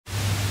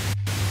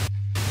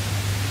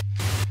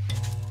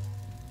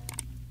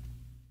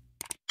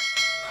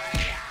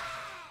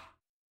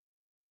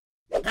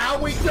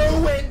we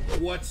doing?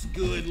 What's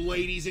good,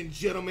 ladies and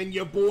gentlemen?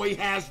 Your boy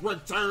has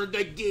returned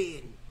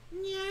again.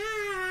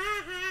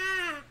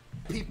 Yeah.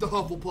 Peep the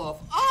Hufflepuff.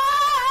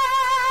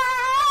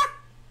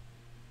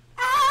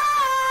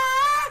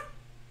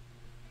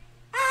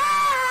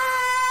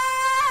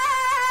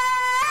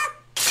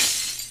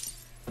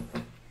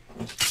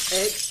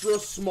 Extra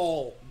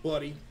small,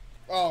 buddy.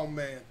 Oh,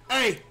 man.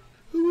 Hey,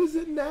 who is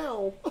it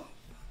now?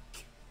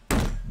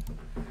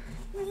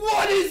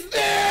 What is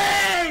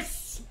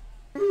this?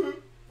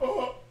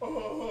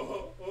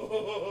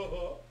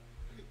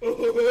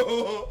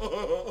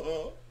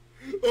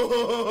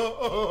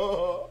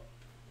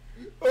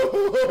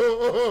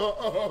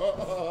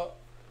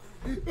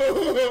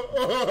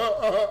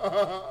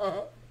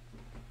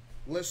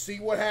 Let's see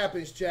what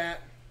happens,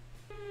 chat.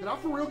 Did I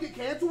for real get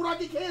canceled? What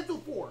did I get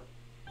canceled for?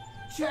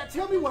 Chat,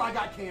 tell me what I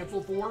got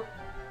canceled for.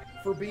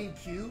 For being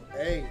cute?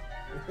 Hey.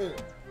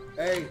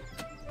 Hey.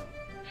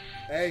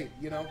 Hey,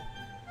 you know.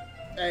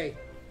 Hey.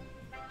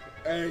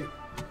 Hey.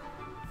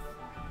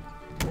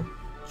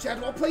 Chat,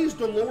 do I play as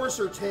Dolores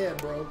or Ted,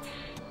 bro?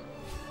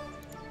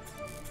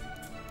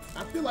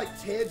 I feel like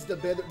Ted's the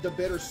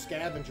better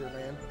scavenger,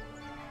 man.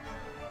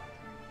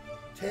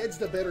 Ted's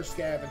the better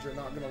scavenger,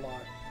 not gonna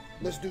lie.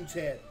 Let's do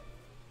Ted.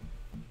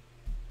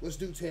 Let's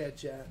do Ted,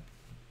 chat.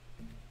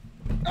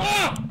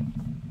 Ah!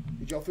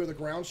 Did y'all feel the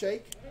ground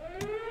shake?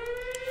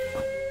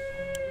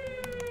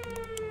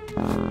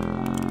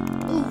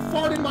 Ooh,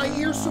 fart in my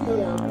ear some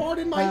more. Fart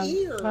in my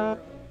ear.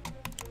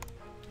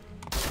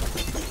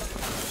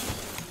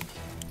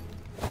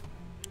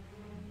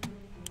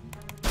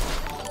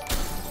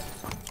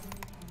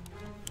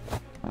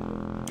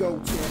 Go,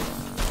 Ted.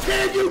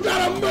 Ted, you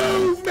gotta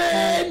move,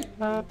 man!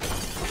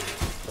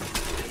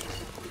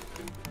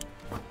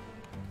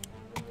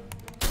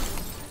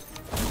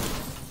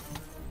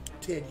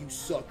 Ted, you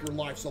suck. Your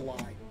life's a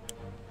lie.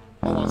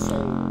 Oh, I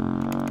sold.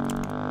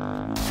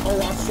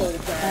 Oh, I sold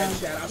bad,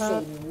 chat. I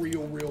sold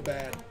real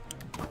bad.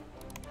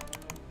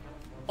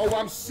 Oh,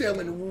 I'm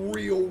selling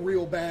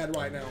real bad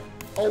right now.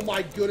 Oh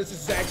my goodness,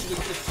 this is actually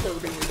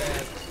disturbingly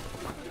bad.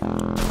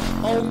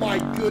 Oh my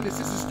goodness,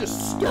 this is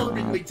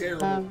disturbingly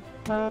terrible.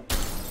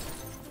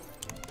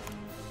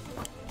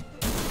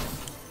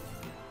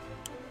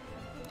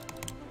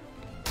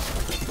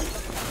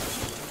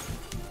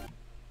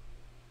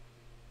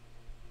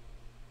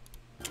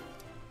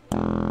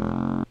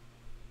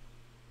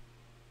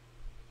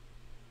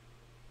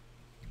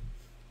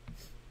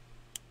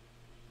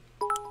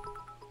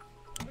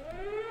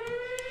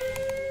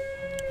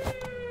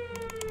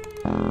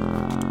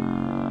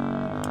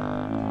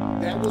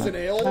 That was an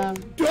L?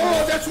 Duh,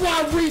 that's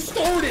why I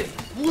restarted,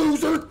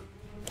 loser!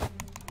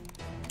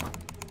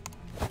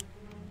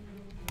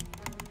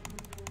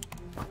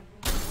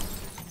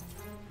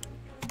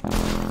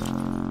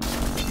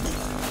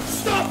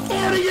 Stop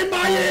farting in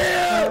my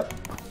ear!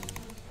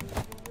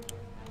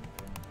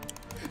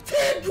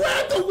 Ted,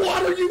 grab the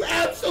water, you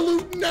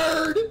absolute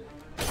nerd!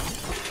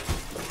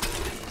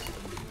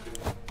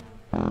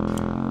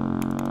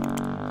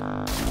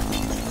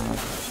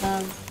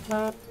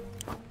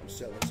 I'm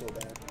selling so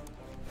bad.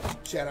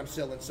 Chat, I'm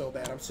selling so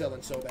bad. I'm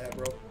selling so bad,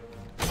 bro.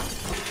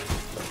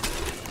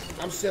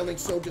 I'm selling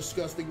so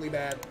disgustingly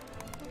bad.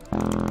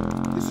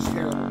 This is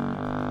terrible.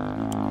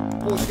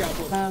 Boy Scout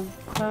book.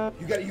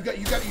 You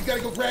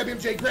gotta go grab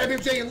MJ. Grab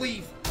MJ and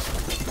leave.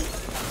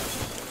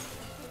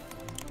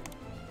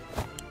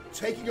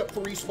 Taking up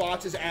 3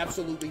 spots is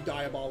absolutely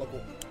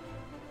diabolical.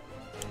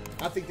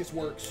 I think this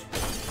works.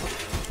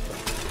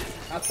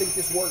 I think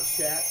this works,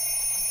 chat.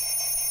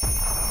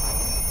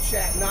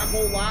 Chat, not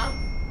gonna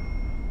lie.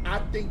 I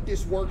think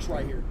this works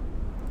right here.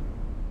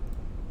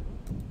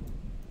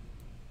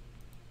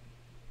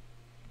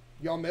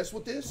 Y'all mess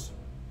with this?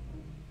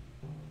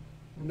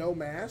 No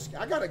mask?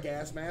 I got a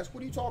gas mask.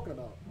 What are you talking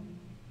about?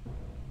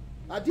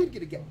 I did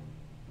get a gas.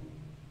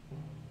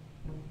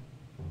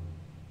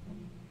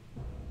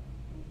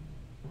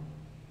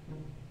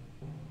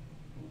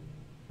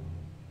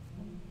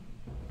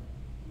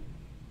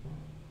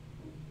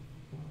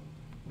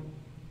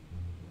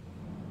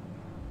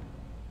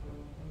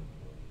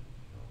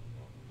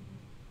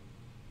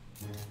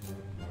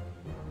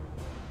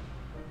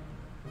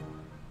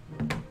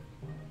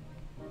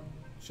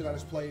 Should I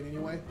just play it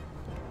anyway?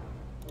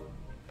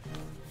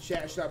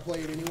 Chat, should I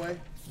play it anyway?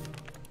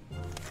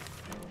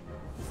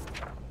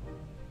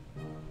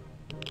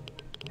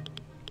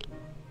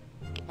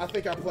 I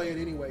think I play it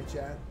anyway,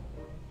 chat.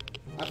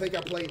 I think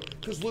I play it.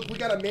 Because look, we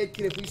got a med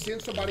kit. If we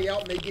send somebody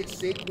out and they get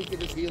sick, we can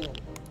just heal them.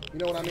 You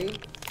know what I mean?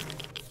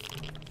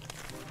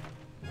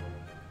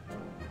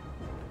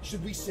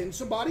 Should we send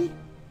somebody?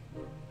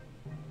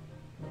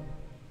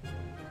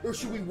 Or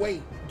should we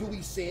wait? Do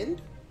we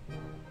send?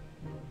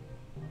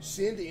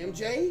 Send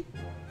MJ?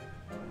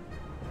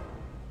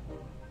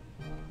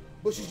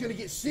 But she's gonna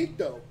get sick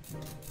though.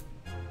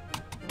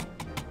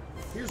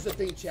 Here's the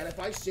thing, chat. If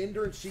I send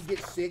her and she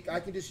gets sick, I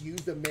can just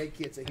use the med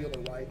kit to heal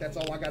her, right? That's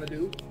all I gotta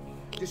do.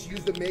 Just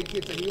use the med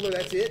kit to heal her,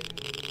 that's it.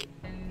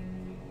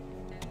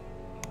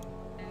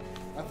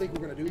 I think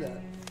we're gonna do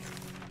that.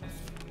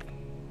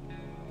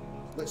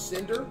 Let's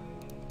send her.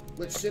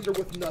 Let's send her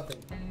with nothing.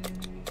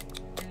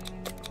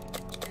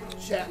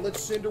 Chat,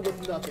 let's send her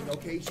with nothing,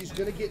 okay? She's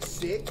gonna get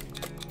sick.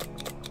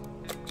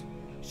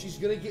 She's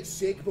gonna get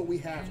sick, but we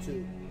have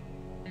to.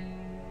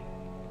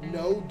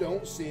 No,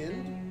 don't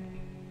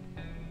send.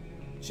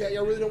 Chat,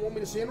 y'all really don't want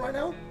me to send right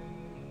now?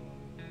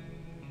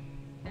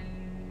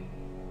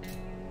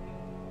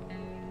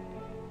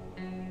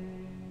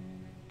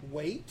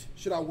 Wait?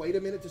 Should I wait a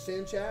minute to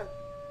send, chat?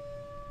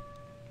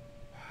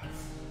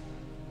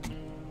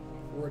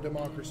 We're a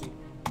democracy.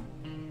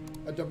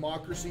 A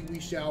democracy we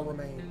shall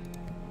remain.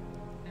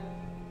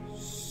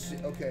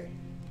 Okay.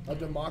 A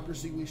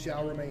democracy we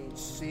shall remain.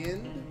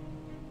 Send?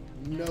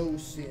 No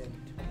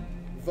send.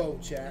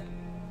 Vote, chat.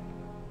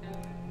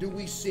 Do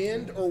we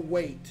send or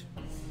wait?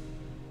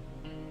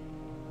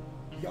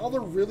 Y'all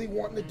are really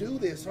wanting to do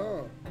this,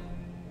 huh?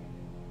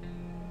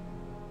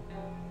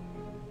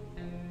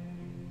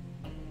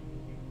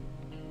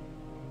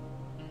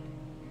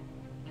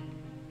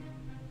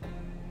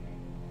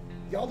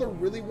 Y'all are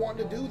really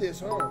wanting to do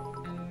this, huh?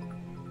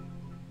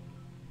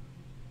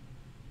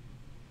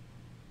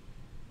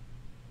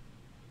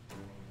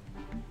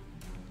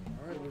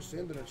 Alright, we're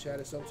sending a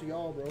chat. It's up to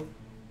y'all, bro.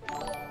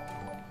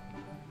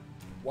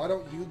 Why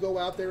don't you go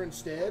out there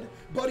instead?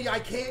 Buddy, I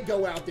can't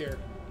go out there.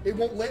 It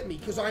won't let me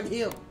because I'm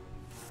him.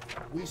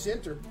 We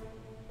sent her.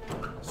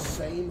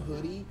 Same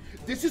hoodie.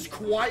 This is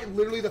quite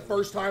literally the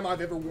first time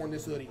I've ever worn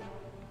this hoodie.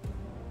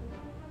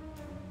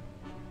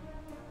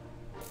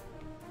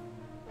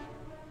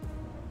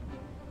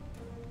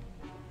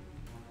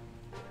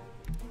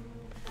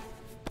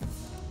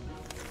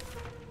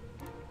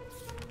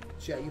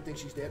 Chat, you think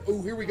she's dead?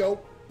 Oh, here we go.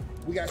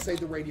 We gotta save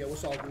the radio.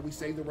 It's all good. We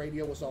saved the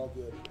radio. It's all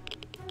good.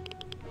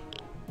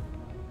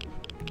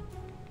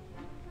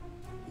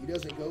 He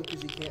doesn't go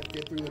because he can't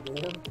fit through the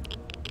door.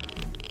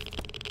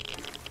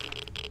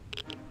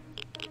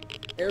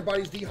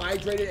 Everybody's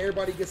dehydrated.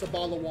 Everybody gets a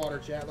bottle of water,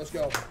 chat. Let's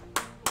go.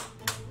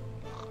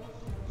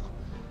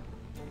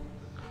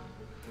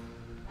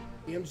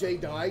 MJ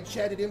died.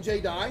 Chat, did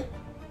MJ die?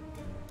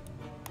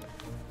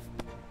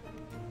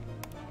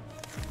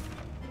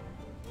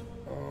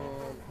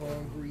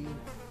 Hungry.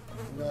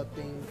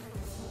 Nothing.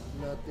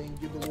 Nothing.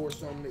 Give the Lord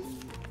something to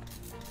eat.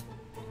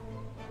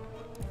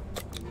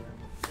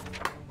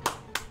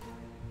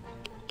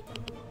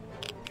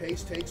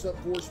 Case takes up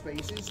 4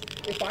 spaces.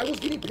 If I was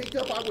getting picked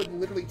up, I would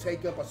literally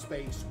take up a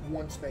space.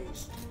 1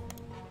 space.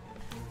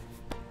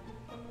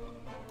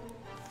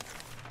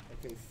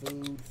 Okay,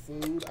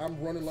 food.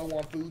 I'm running low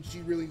on food.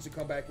 She really needs to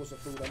come back with some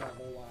food, I'm not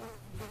gonna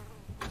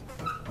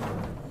lie.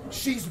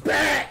 She's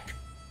back!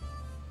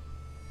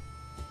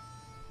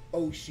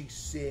 Oh, she's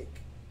sick.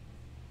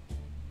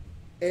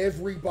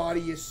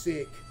 Everybody is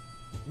sick.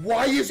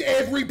 Why is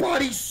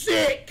everybody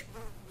sick?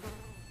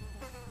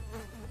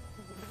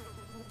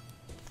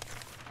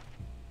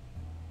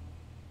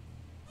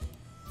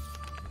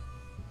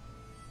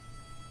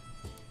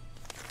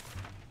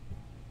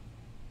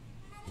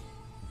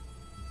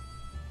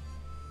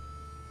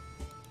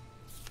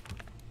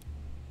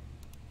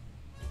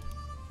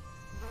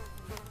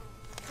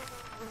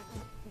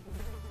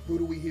 Who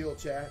do we heal,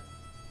 chat?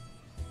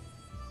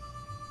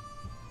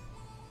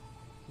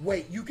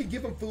 Wait, you can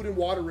give them food and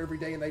water every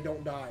day and they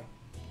don't die.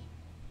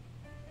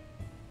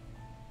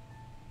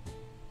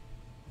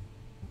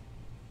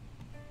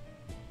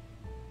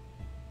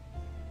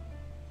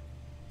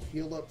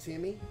 Heal up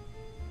Timmy.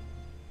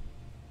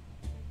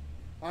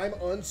 I'm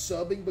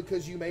unsubbing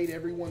because you made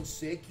everyone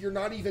sick. You're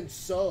not even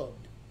subbed.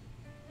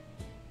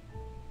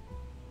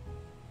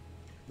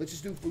 Let's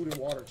just do food and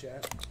water,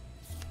 chat.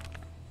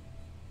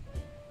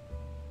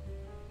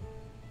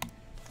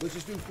 Let's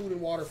just do food and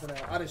water for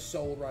now. I just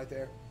sold right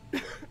there.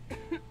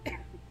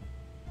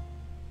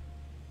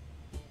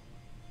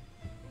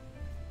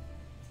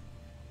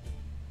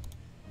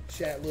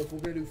 Chat, look, we're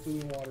going to do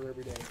food and water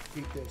every day.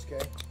 Keep this,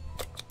 okay?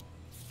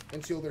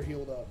 Until they're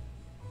healed up.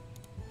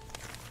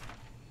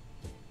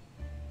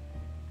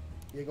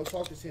 Yeah, go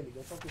talk to Timmy.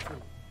 Go talk to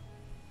Timmy.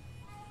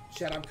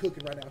 Chat, I'm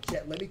cooking right now.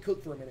 Chat, let me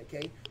cook for a minute,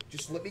 okay?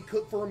 Just let me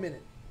cook for a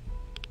minute.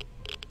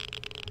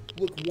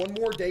 Look, one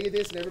more day of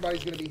this and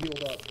everybody's going to be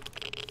healed up.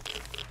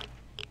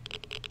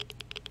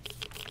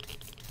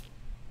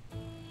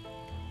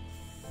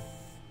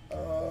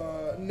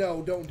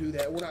 No, don't do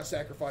that. We're not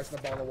sacrificing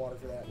a bottle of water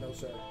for that. No,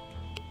 sir.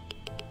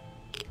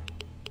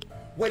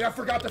 Wait, I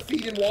forgot to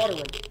feed and water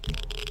them.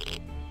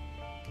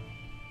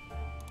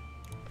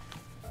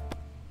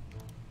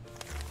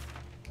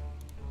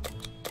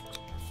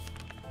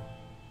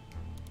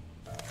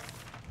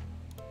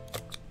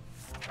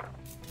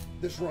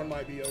 This run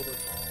might be over.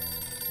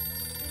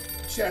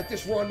 Chat,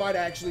 this run might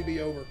actually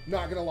be over.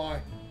 Not gonna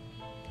lie.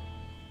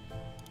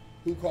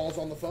 Who calls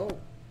on the phone?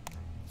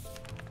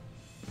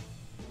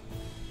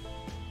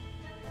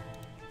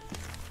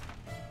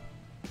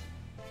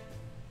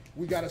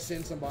 We gotta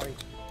send somebody.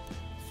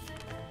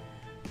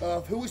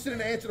 Who is going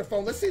to answer the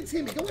phone? Let's send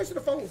Timmy. Go answer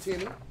the phone,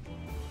 Timmy.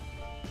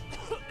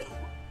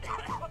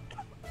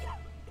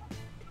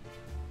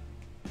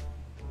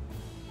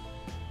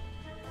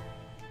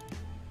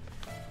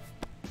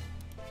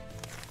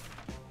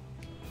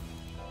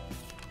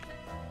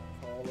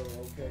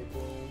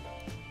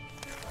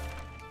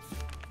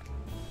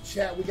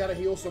 Chat, we gotta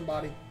heal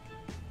somebody.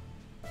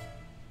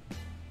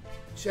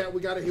 Chat, we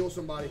gotta heal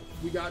somebody.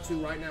 We got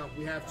to right now.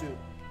 We have to.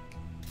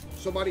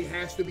 Somebody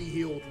has to be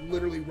healed.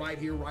 Literally right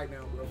here, right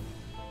now, bro.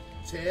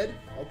 Ted?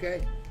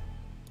 Okay.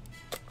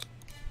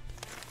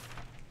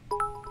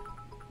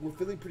 We're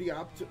feeling pretty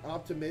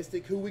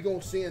optimistic. Who we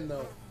gonna send,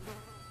 though?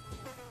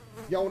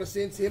 Y'all wanna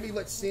send Timmy?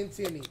 Let's send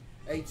Timmy.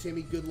 Hey,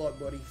 Timmy, good luck,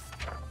 buddy.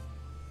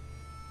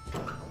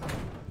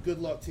 Good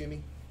luck,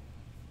 Timmy.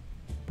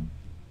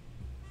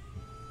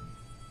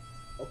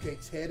 Okay,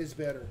 Ted is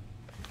better.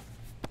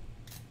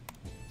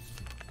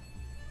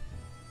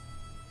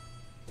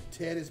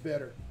 Ted is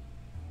better.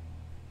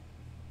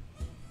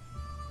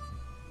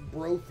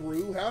 Bro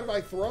threw? How did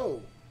I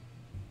throw?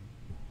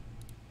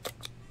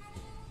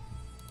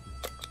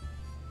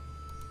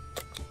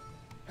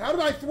 How did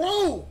I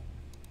throw?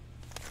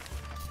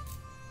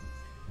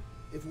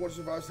 If water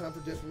survives time for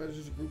desperate measures,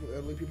 there's a group of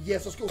elderly people.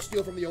 Yes, let's go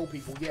steal from the old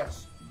people.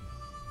 Yes.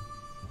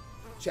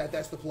 Chat,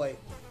 that's the play.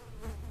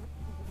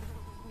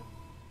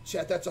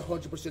 Chat, that's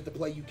 100% the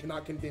play. You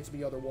cannot convince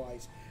me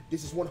otherwise.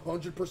 This is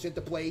 100% the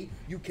play.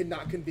 You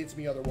cannot convince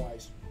me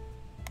otherwise.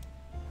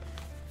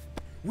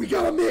 We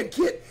got a med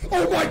kit.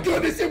 Oh my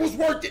goodness, it was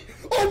worth it.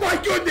 Oh my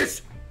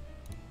goodness.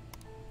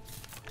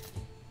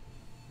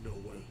 No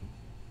way.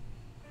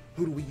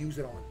 Who do we use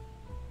it on?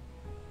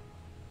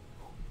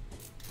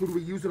 Who do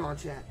we use it on,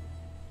 chat?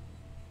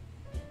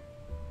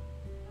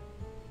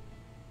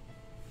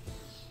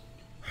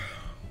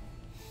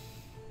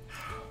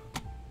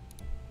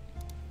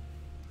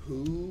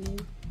 Who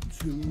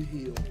to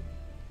heal?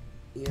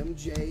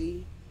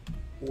 MJ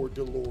or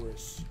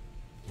Dolores?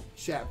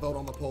 Chat, vote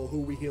on the poll.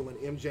 Who we healing?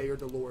 MJ or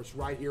Dolores?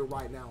 Right here,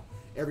 right now.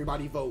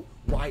 Everybody vote.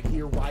 Right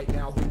here, right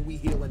now. Who we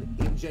healing?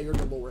 MJ or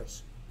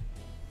Dolores?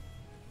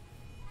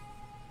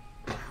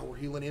 We're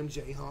healing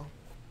MJ, huh?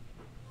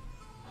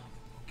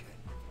 Okay.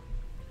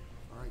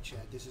 All right,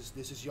 chat. This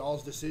is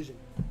y'all's decision.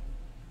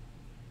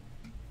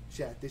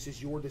 Chat, this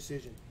is your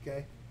decision,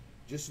 okay?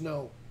 Just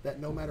know that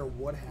no matter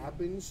what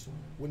happens,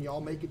 when y'all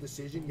make a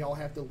decision, y'all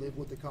have to live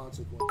with the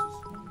consequences,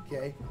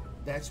 okay?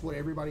 That's what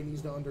everybody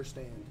needs to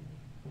understand.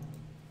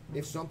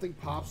 If something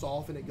pops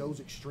off and it goes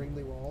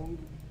extremely wrong,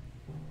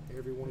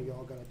 every one of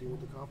y'all got to deal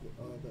with the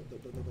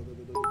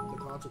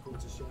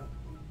consequences, chat.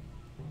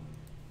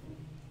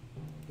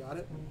 Got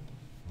it?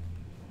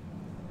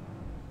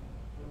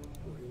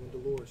 We're healing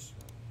Dolores.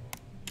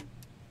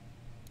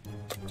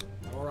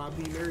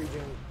 R.I.P. Mary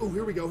Jane. Oh,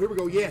 here we go. Here we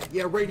go. Yeah,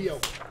 yeah, radio.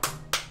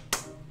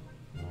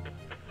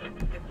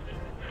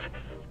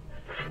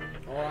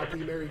 R.I.P.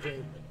 Mary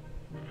Jane.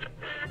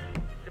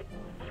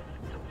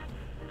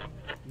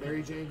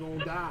 Mary Jane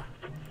gonna die.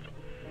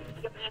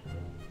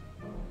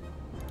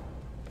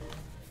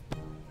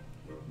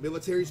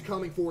 Military's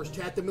coming for us.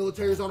 Chat, the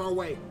military's on our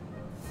way.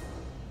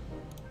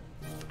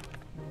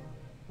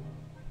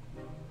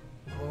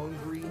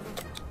 Hungry.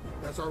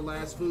 That's our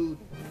last food.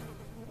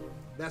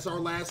 That's our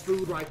last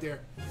food right there.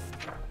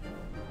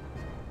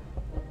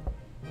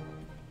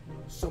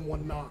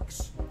 Someone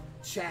knocks.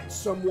 Chat,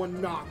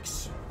 someone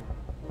knocks.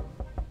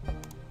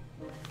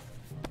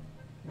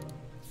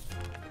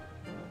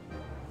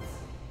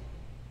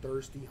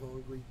 Thirsty,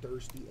 hungry,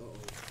 thirsty, uh-oh.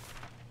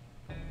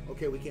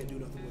 Okay, we can't do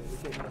nothing with it. We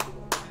can't do nothing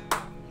with it.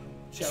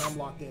 Chat, I'm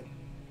locked in.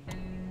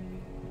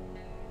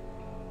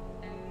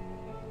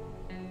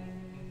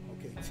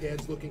 Okay,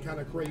 Ted's looking kind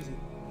of crazy.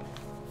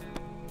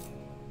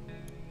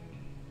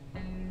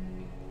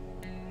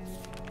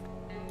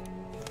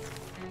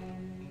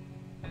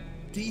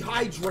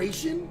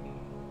 Dehydration?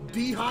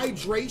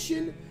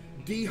 Dehydration?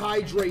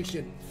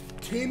 Dehydration.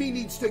 Timmy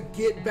needs to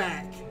get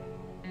back.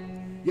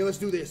 Yeah, let's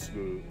do this.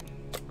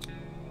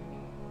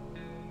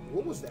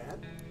 What was that?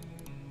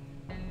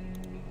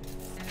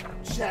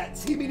 Chat,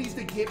 Timmy needs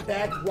to get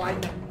back right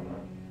now.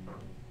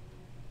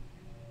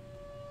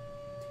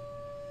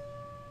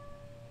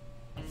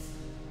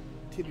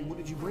 Timmy, what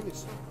did you bring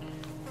us?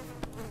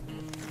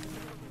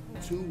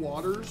 2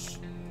 waters,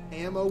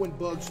 ammo, and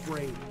bug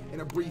spray in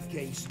a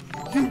briefcase.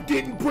 You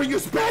didn't bring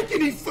us back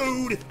any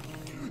food!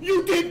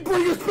 You didn't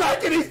bring us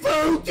back any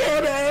food,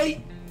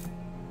 Timmy!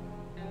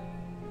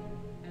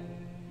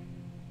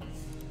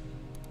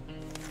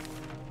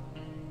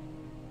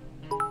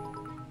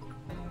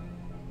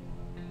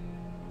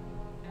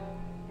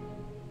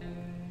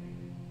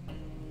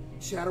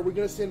 Chat, are we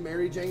going to send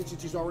Mary Jane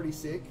since she's already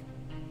sick?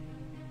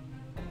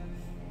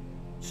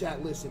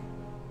 Chat, listen.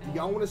 Do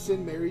y'all want to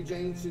send Mary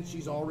Jane since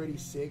she's already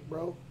sick,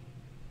 bro?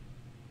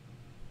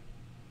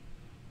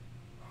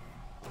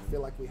 I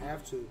feel like we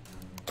have to.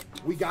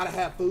 We got to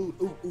have food.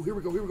 Ooh, ooh, here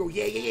we go, here we go.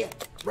 Yeah, yeah, yeah.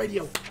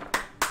 Radio.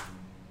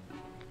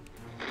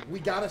 We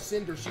got to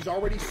send her. She's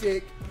already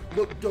sick.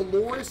 Look,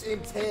 Dolores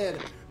and Ted.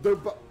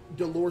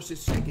 Dolores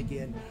is sick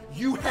again.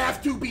 You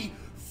have to be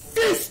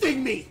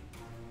fisting me!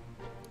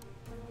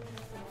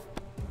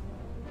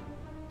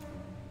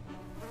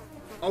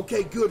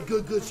 Okay, good,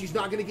 good, good. She's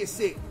not going to get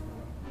sick.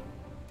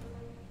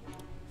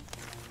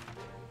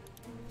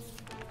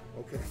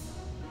 Okay.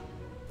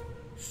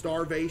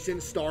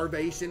 Starvation,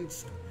 starvation.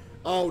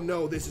 Oh,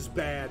 no, this is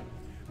bad.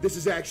 This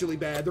is actually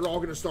bad. They're all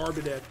going to starve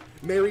to death.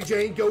 Mary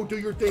Jane, go do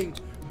your thing.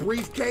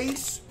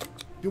 Briefcase.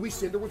 Do we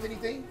send her with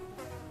anything?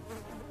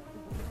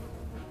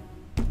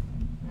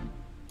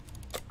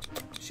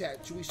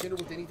 Chat, should we send her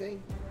with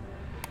anything?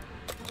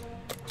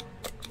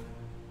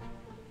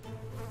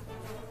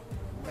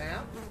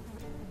 Map.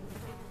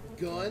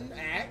 Gun.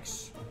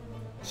 Axe.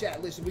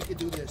 Chat, listen, we could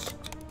do this.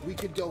 We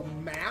could go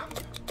map.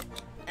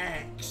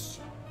 Axe.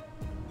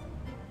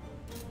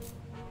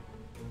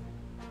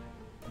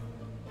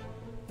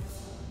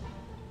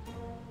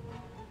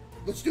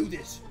 Let's do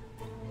this.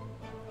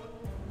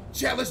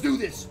 Chat, let's do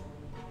this.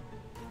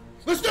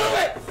 Let's do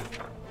it!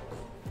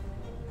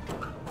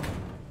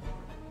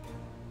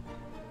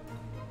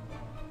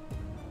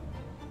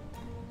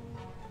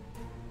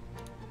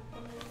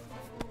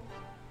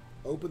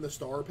 Open the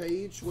star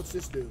page. What's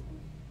this do?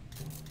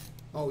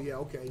 Oh, yeah,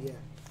 okay, yeah.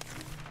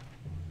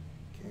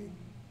 Okay.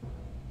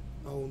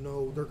 Oh,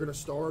 no, they're gonna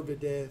starve to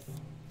death.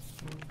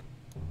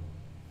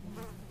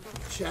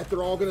 Chat,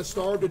 they're all gonna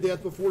starve to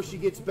death before she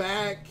gets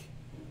back.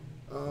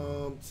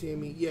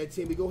 Timmy, yeah,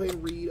 Timmy, go ahead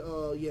and read,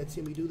 yeah,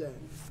 Timmy, do that.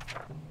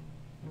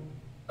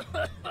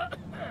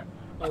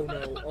 Oh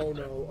no, oh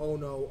no, oh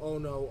no, oh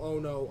no, oh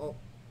no, oh.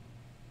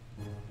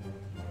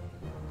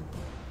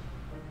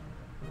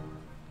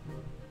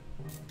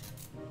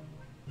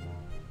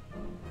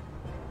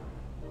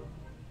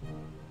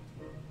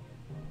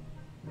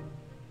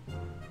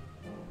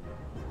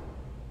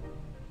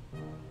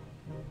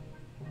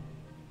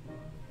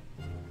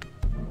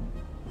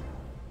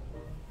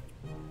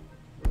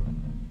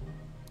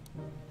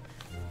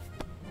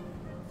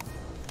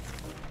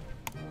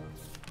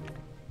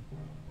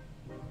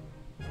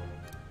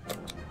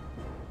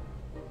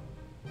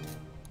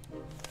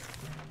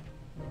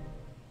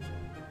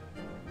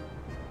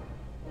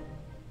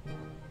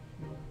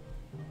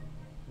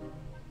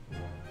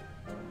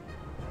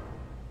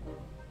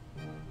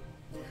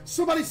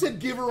 Somebody said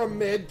give her a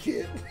med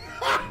kit.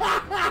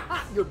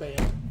 You're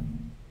banned.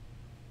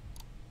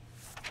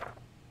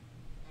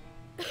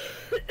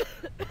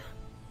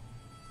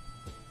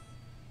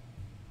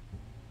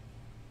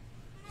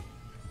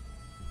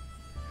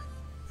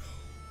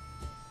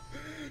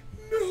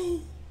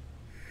 No.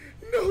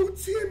 No,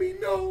 Timmy,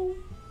 no.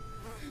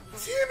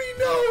 Timmy,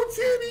 no.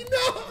 Timmy,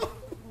 no.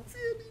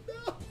 Timmy,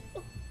 no.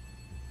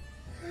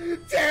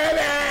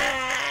 Timmy!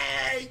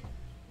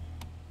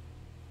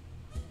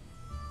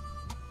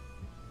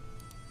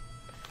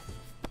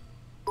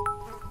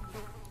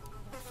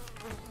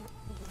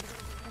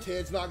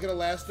 Ted's not gonna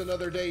last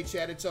another day,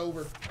 chat. It's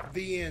over.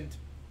 The end.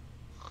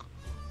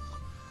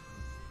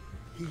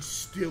 He's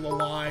still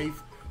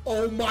alive.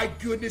 Oh my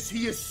goodness,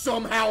 he is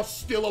somehow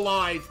still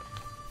alive.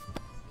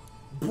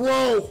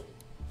 Bro.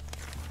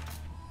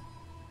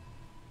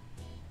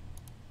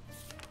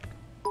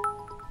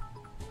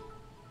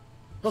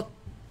 Huh.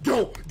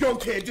 Go, go,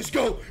 Ted, just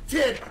go.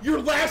 Ted,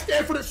 your last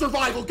effort at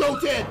survival. Go,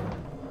 Ted.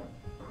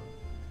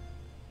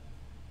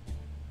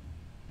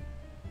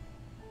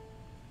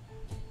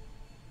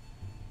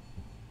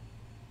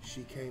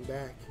 She came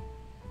back.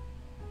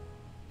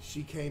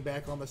 She came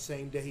back on the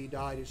same day he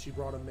died and she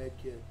brought a med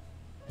kit.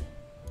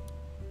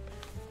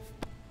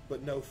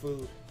 But no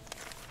food.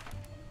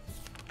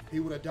 He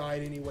would have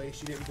died anyway.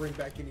 She didn't bring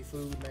back any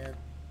food, man.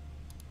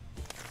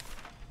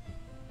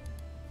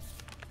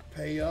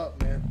 Pay up,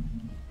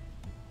 man.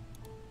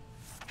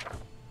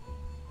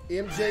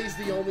 MJ's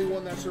the only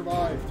one that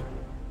survived.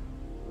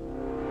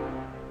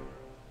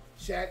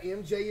 Chat,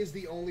 MJ is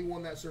the only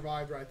one that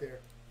survived right there.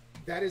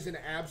 That is an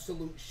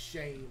absolute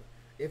shame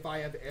if I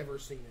have ever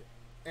seen it.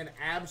 An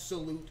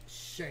absolute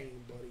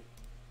shame, buddy.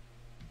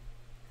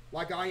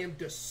 Like, I am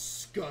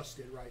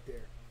disgusted right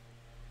there.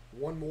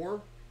 One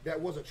more? That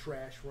was a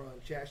trash run.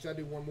 Chat, should I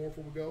do one more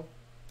before we go?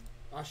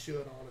 I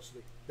should,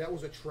 honestly. That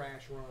was a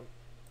trash run.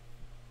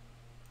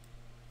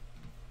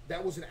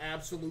 That was an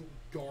absolute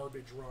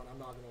garbage run. I'm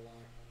not going to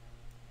lie.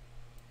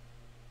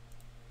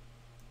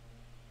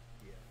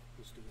 Yeah,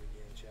 let's do it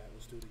again, chat.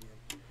 Let's do it again.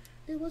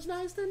 It was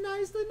nice to know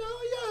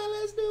ya.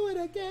 Let's do it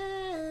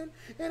again.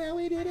 And then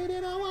we did it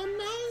in a one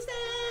night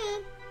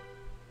stand.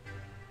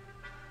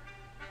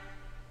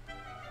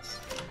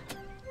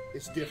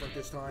 It's different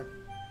this time.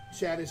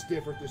 Chat, is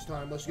different this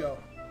time. Let's go.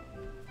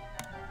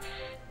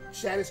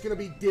 Chat, it's going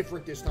to be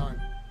different this time.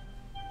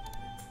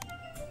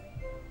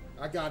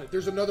 I got it.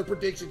 There's another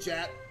prediction,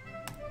 chat.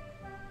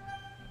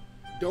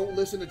 Don't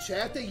listen to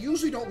chat. They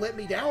usually don't let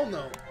me down,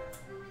 though.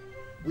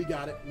 We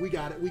got it. We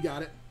got it. We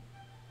got it.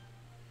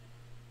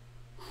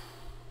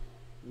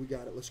 We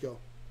got it. Let's go.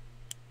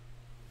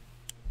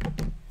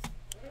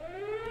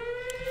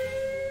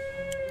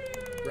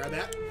 Grab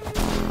that.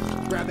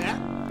 Grab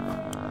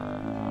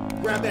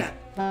that. Grab that.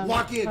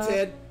 Lock in,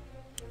 Ted.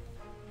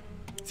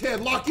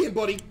 Ted, lock in,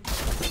 buddy.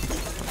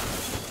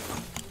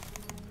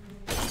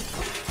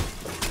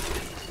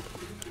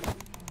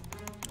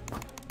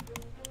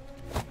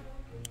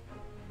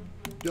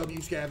 W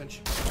scavenge.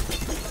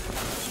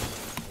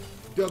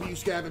 W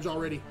scavenge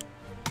already.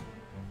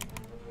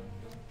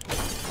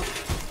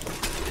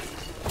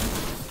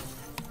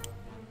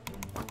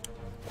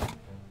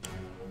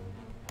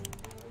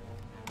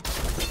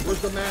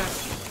 Where's the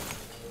mask?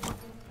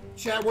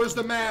 Chat, where's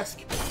the mask?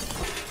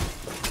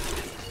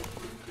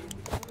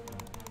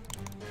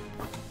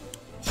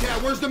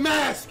 Chat, where's the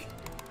mask?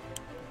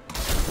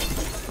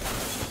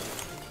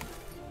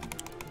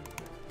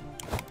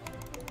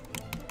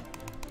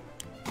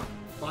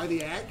 Buy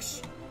the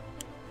axe.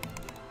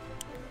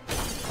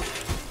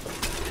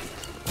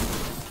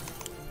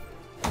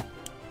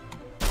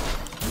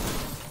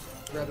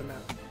 Grab the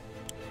map.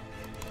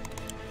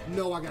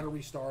 No, I gotta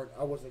restart.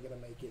 I wasn't gonna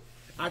make it.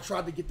 I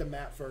tried to get the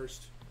map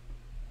first.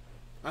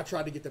 We're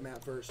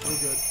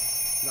good.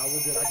 No,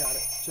 we're good. I got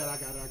it. Chat, I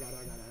got it.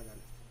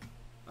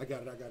 I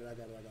got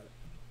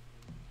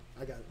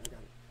it.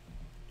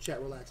 Chat,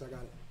 relax. I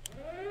got it.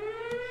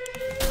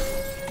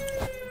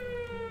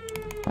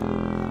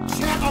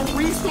 Chat, a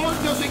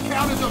restart doesn't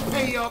count as a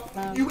pay up.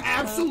 You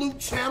absolute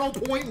channel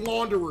point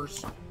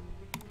launderers.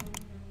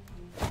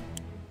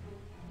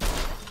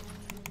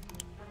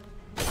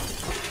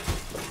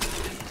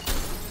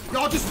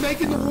 Y'all just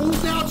making the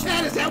rules now,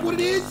 chat? Is that what it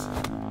is?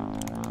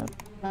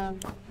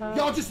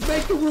 Y'all just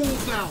make the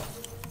rules now.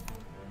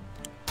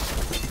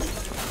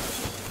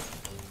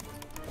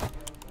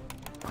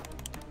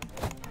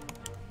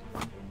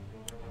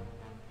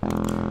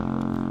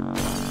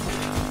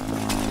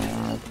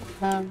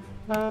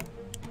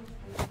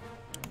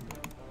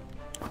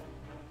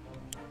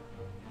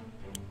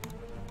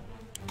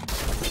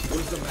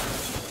 Where's the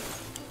mask?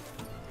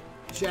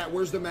 Chat,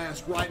 where's the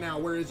mask? Right now,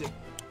 where is it?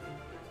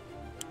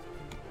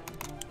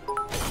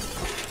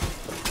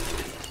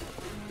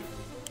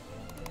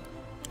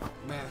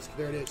 Mask,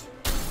 there it is.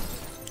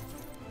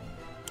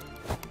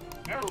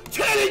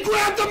 Teddy,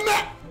 grab the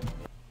mask!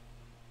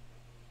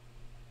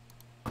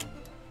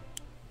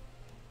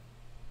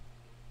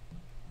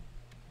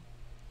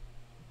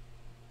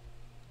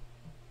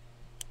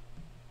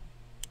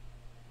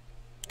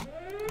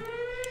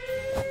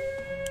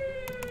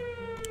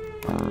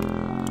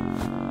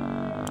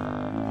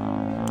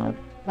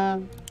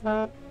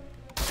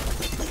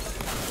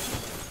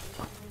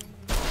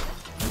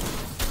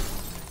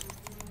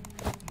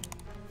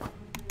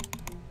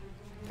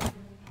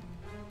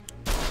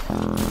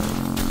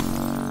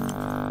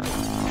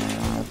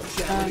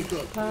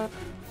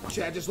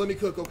 Chat, just let me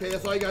cook, okay?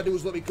 That's all you gotta do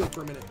is let me cook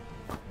for a minute.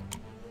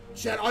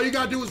 Chat, all you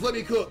gotta do is let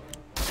me cook.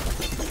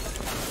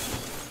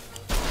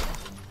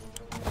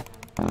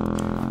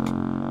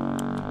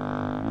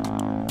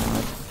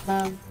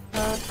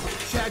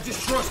 Chat,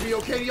 just trust me,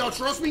 okay? Y'all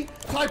trust me?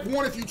 Type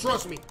 1 if you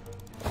trust me.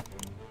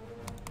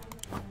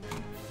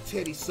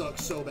 Teddy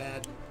sucks so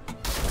bad.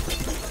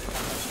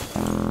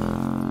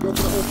 Go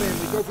for the whole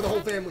family. Go for the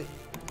whole family.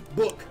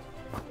 Book.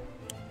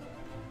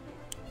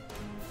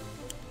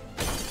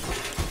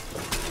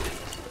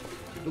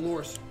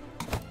 Dolores.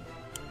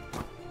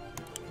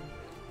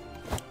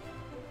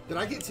 Did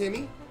I get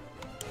Timmy?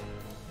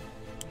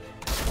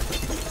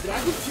 Did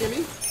I get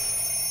Timmy?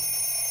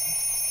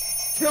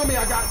 Tell me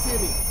I got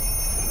Timmy.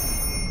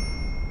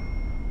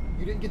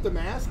 You didn't get the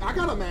mask? I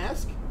got a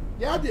mask.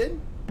 Yeah, I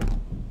did.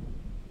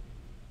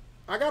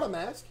 I got a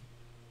mask.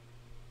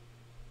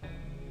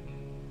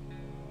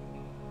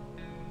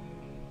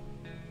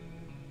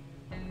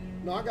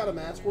 No, I got a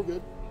mask. We're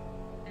good.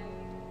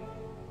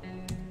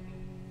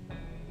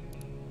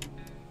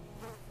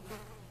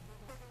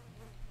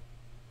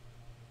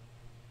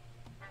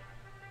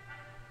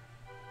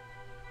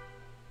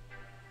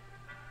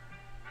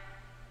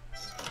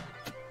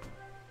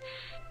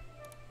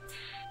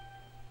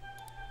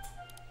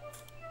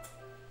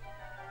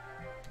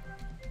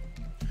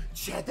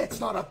 Chad, that's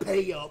not a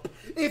pay up.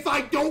 If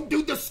I don't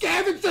do the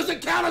scavenge,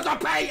 doesn't count as a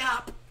pay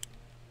up.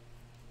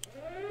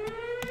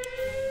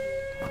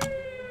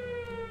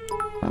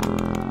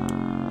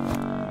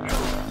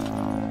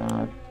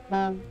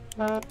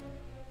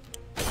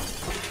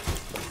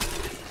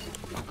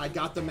 I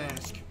got the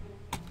mask.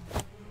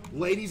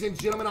 Ladies and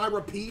gentlemen, I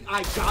repeat,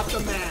 I got the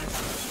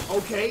mask.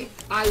 Okay?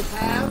 I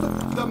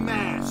have the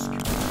mask.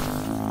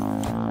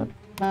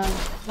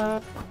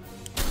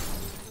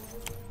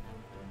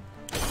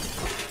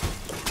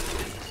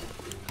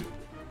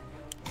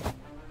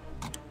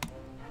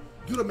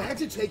 Dude,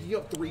 imagine taking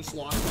up 3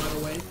 slots, by the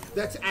way.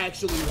 That's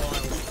actually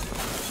wild.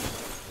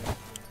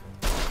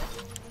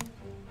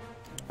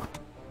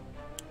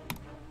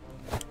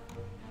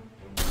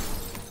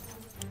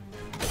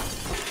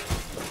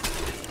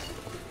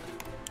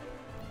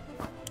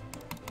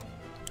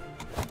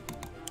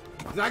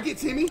 Did I get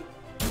Timmy?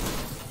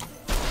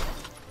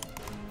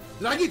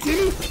 Did I get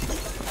Timmy?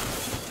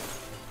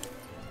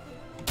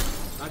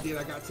 I did.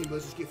 I got Timmy.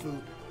 Let's just get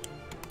food.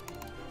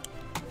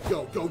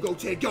 Go, go, go,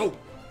 Ted, go!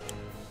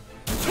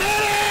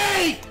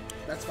 Teddy!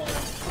 That's fine.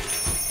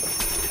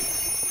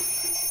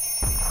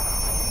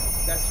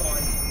 That's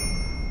fine.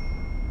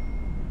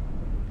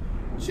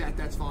 Chat,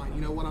 that's fine.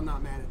 You know what? I'm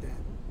not mad at that.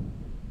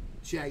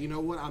 Chat, you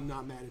know what? I'm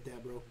not mad at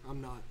that, bro. I'm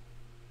not.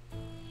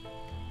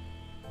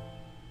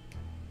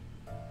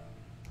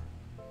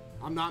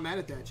 I'm not mad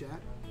at that, chat.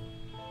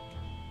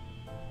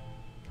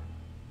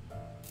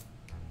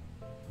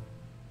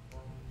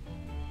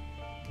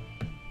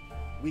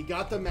 We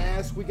got the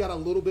mask, we got a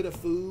little bit of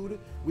food,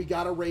 we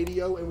got a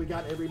radio, and we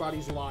got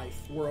everybody's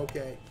life. We're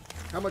okay.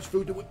 How much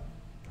food do we...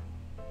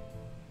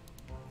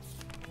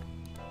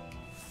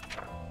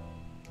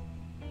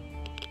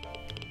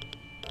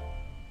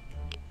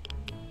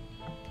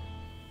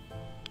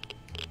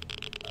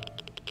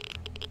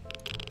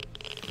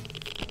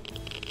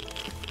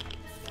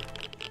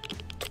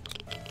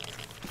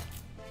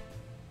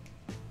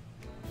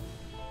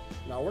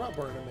 No, we're not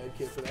burning a med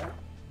kit for that.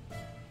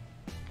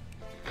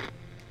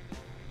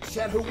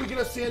 Chat, who we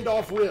gonna send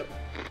off rip?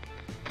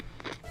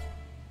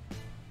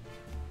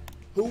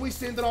 Who we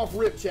sending off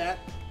rip, chat?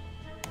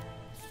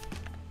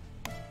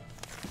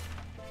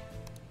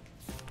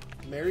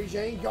 Mary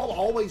Jane? Y'all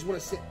always want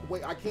to send...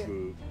 Wait, I can't...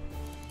 Boo.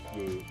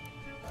 Boo.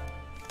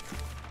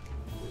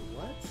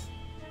 What?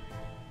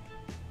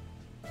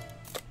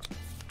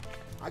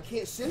 I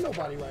can't send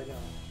nobody right now.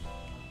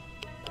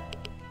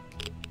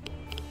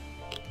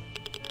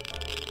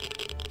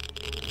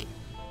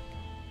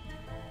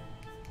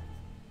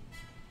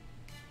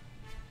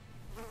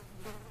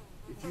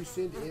 If you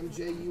send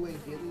MJ, you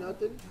ain't getting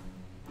nothing?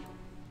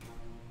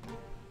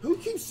 Who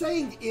keeps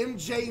saying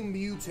MJ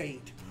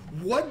mutate?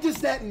 What does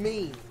that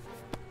mean?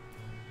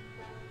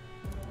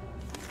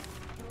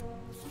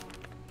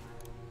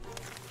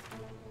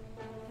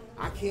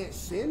 I can't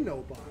send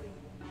nobody.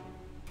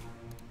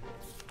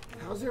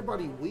 How's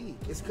everybody weak?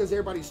 It's because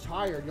everybody's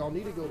tired. Y'all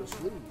need to go to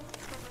sleep.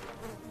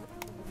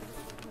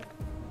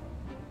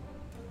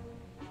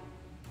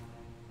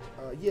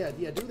 Yeah,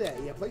 do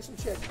that. Yeah, play some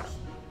checkers.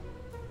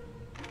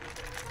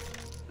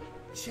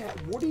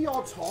 Chat, what are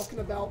y'all talking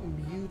about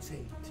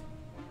mutate?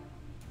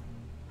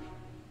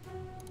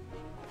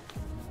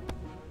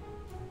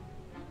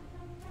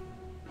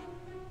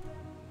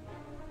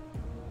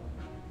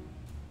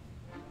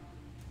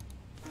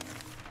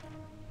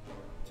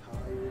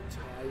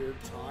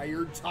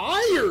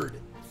 Tired!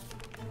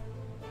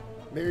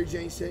 Mary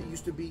Jane said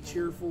used to be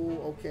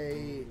cheerful.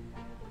 Okay.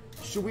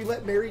 Should we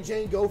let Mary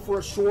Jane go for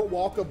a short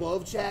walk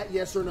above, chat?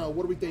 Yes or no?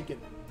 What are we thinking?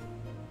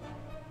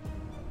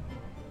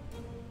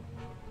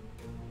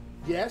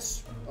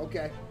 Yes?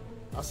 Okay.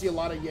 I see a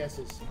lot of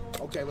yeses.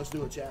 Okay, let's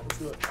do it, chat. Let's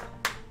do it.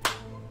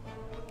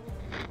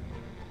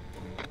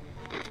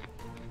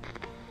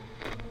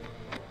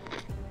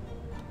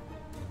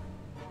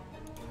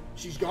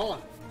 She's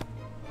gone.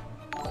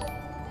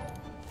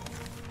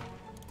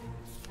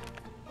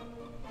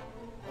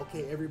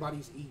 Okay,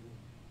 everybody's eating.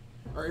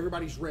 Or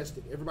everybody's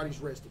rested.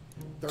 Everybody's rested.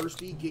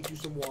 Thirsty, get you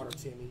some water,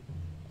 Timmy.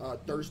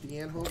 Thirsty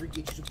and hungry,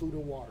 get you some food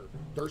and water.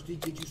 Thirsty,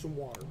 get you some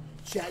water.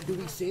 Chat, do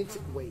we sense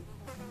it? Wait.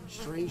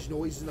 Strange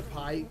noise in the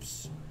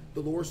pipes.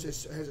 Dolores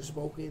hasn't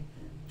spoken.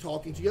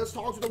 Talking to you. Let's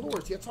talk to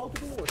Dolores. Yeah, talk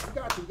to Dolores. We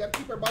got you. We got to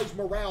keep everybody's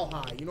morale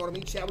high. You know what I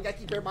mean, chat? We got to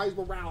keep everybody's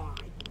morale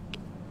high.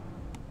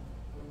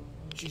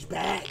 She's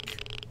back.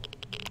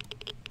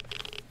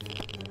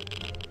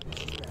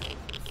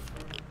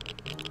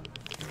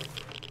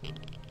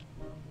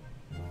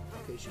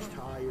 Okay, she's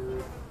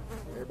tired.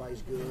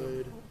 Everybody's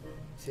good.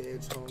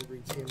 Ted's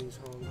hungry. Timmy's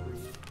hungry.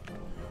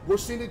 We're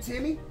sending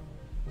Timmy?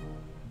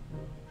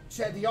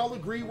 Chat, do y'all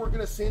agree we're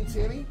going to send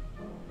Timmy?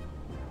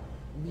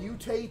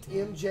 Mutate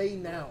MJ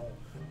now.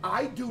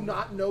 I do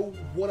not know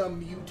what a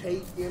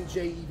mutate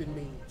MJ even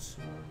means.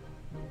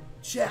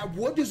 Chat,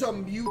 what does a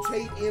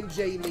mutate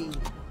MJ mean?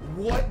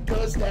 What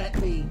does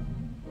that mean?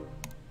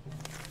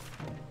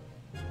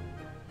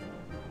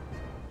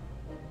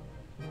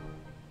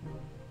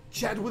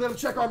 Chat, do we let him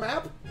check our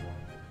map?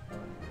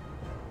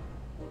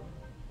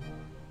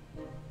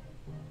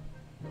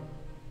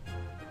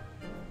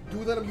 Do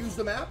we let him use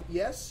the map?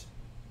 Yes.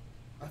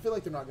 I feel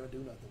like they're not going to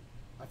do nothing.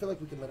 I feel like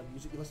we can let them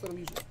use it. Let's let them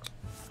use it.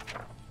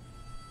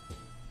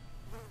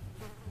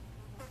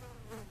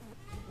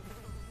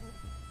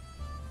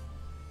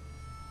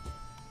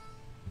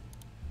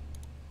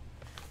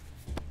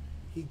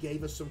 He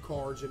gave us some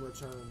cards in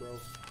return, bro.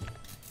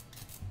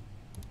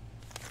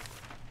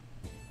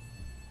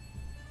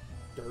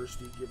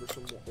 Thirsty, give her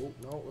some water. Oh,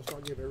 no, let's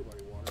not give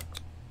everybody water.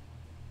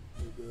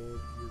 You're good,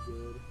 you're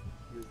good,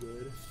 you're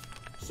good.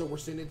 So we're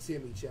sending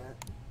Timmy, chat.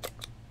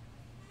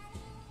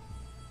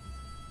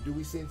 Do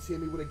we send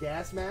Timmy with a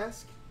gas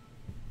mask?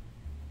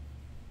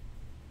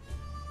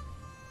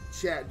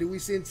 Chat, do we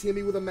send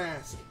Timmy with a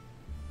mask?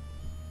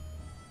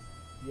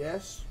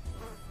 Yes.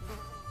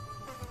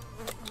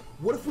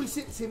 What if we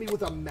sent Timmy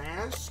with a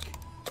mask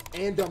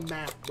and a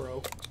map,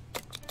 bro?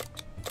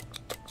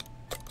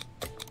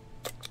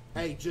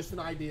 Hey, just an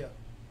idea.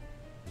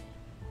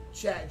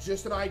 Chat,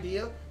 just an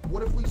idea.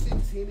 What if we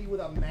sent Timmy with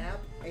a map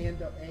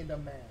and a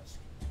mask?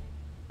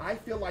 I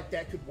feel like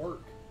that could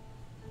work.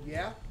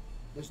 Yeah?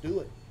 Let's do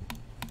it.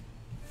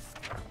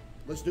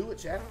 Let's do it,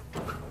 chat.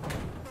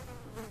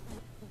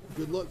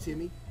 Good luck,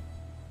 Timmy.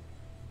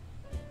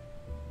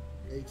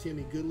 Hey,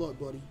 Timmy, good luck,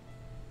 buddy.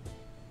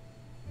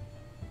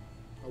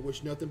 I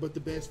wish nothing but the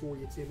best for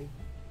you, Timmy.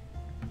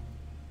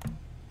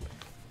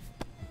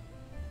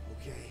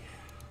 Okay.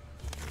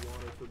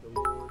 Water for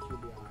Dolores. You'll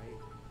be alright.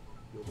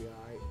 You'll be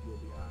alright. You'll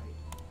be alright.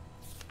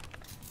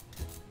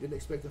 Didn't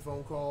expect a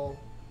phone call.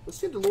 Let's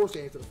send Dolores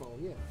to answer the phone,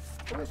 yeah.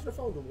 Come answer the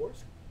phone,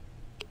 Dolores.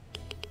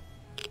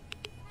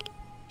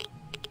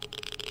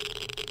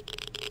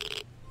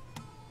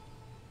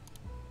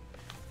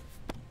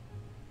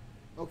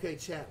 Okay,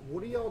 chat,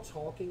 what are y'all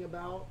talking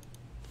about?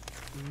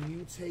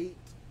 Mutate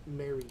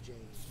Mary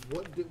Jane.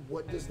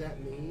 What does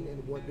that mean,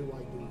 and what do I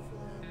do for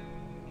that?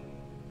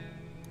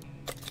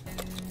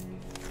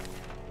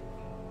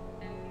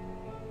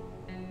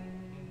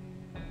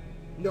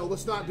 No,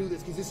 let's not do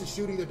this, because this is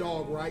shooting the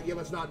dog, right? Yeah,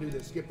 let's not do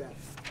this. Skip that.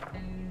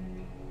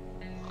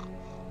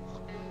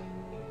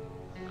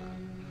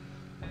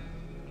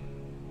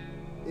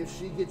 If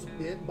she gets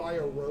bit by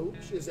a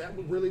roach, is that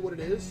really what it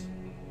is?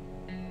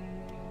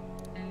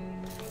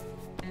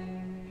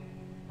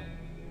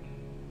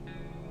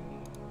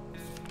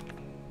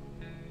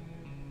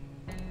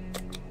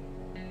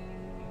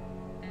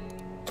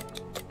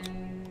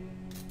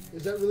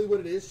 Is that really what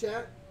it is,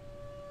 chat?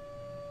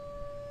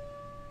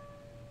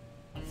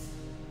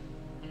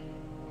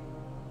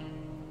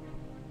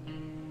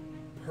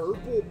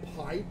 Purple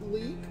pipe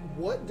leak?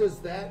 What does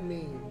that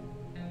mean?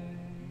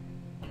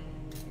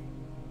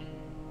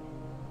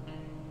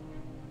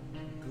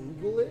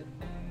 Google it?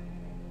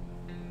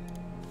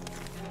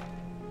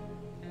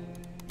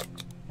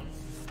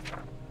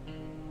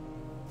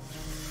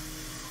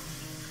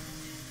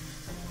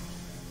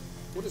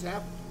 What just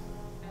happened?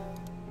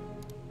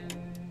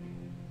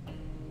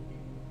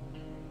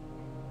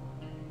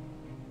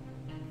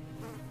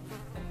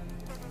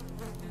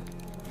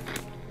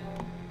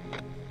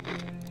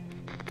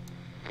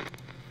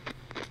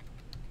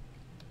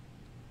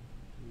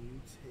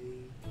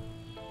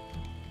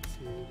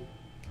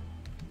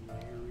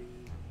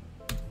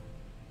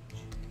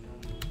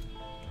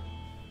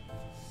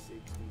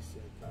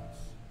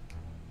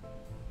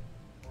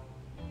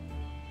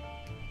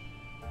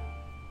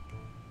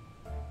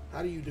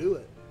 How do you do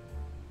it?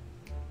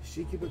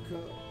 She can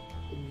become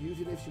a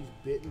mutant if she's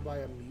bitten by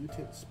a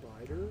mutant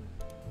spider.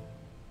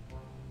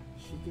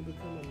 She can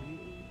become a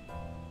mutant.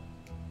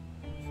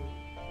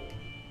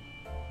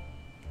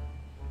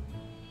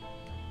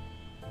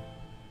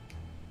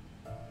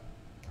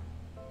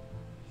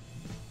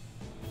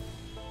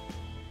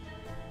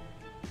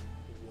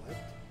 What?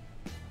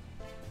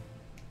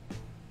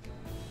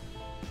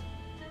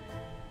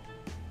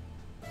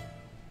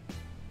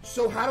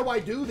 So how do I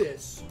do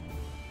this?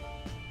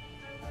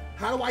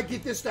 How do I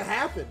get this to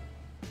happen?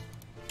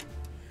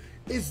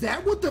 Is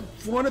that what the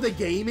front of the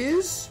game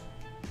is?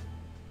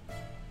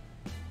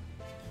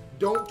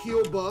 Don't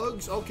kill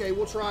bugs? Okay,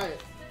 we'll try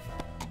it.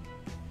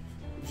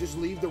 Just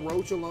leave the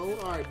roach alone?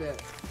 Alright,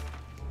 bet.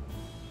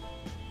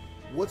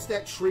 What's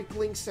that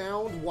trickling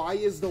sound? Why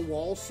is the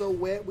wall so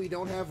wet? We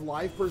don't have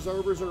life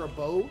preservers or a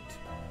boat?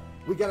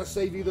 We gotta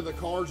save either the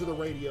cars or the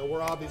radio.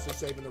 We're obviously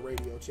saving the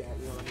radio, chat.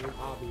 You know what I mean?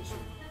 Obviously.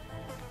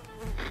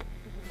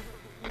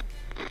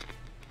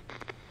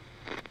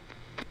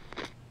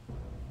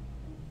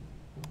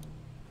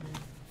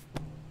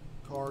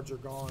 Cards are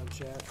gone,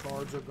 chat.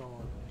 Cards are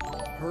gone.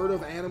 Herd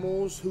of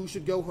animals. Who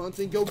should go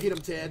hunting? Go get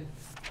them, Ted.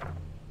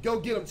 Go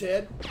get them,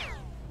 Ted.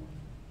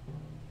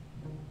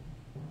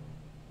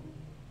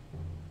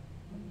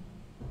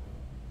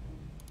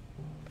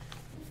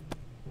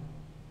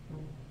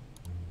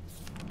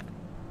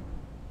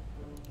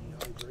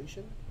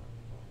 Dehydration.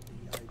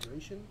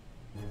 Dehydration.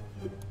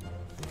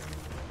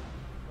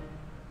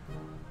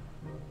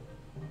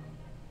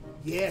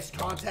 Yes,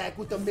 contact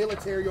with the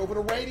military over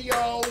the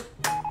radio.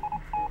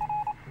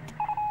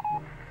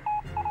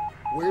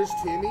 Where's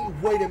Timmy?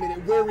 Wait a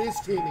minute, where is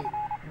Timmy?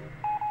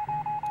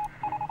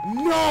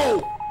 No!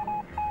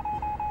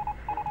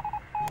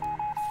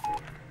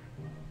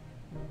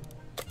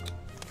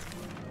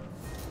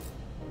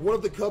 One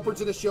of the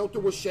cupboards in the shelter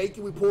was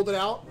shaky. We pulled it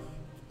out.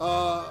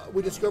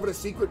 We discovered a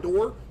secret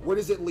door. Where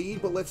does it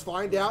lead? But let's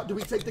find out. Do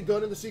we take the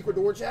gun in the secret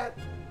door, chat?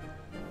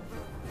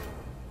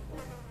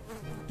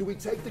 Do we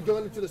take the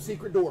gun into the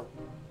secret door?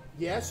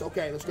 Yes?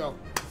 Okay, let's go.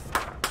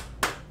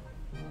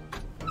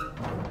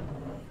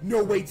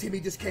 No way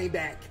Timmy just came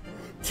back.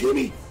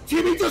 Timmy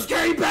just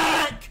came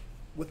back!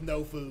 With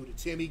no food.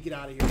 Timmy, get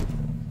out of here.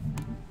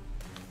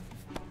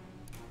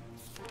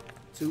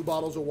 2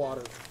 bottles of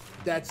water.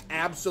 That's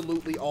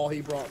absolutely all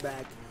he brought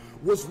back.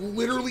 Was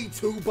literally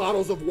 2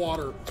 bottles of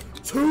water.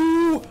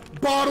 2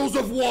 bottles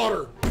of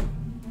water!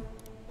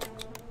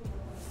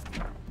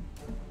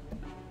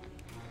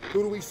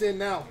 Who do we send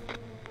now?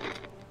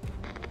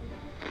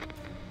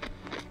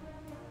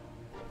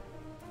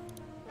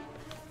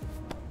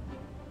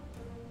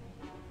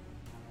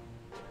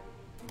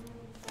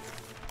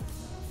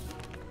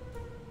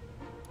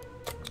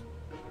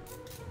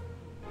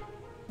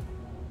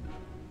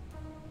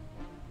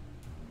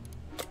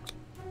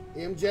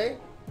 MJ?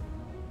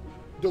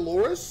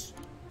 Dolores?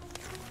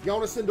 Y'all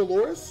want to send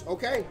Dolores?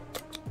 Okay.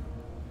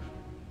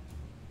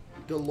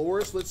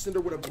 Dolores, let's send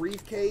her with a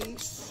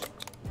briefcase,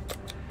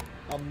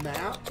 a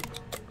map,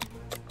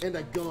 and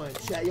a gun.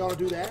 Chat, y'all want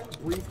to do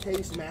that?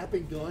 Briefcase, map,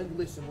 and gun.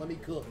 Listen, let me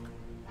cook.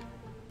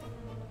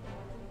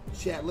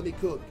 Chat, let me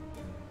cook.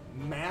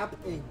 Map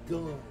and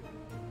gun.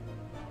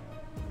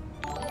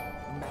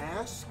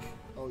 mask.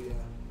 Oh, yeah.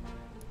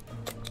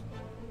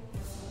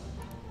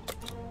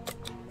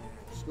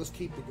 Mask. Let's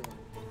keep the gun.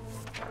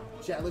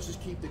 Chat, let's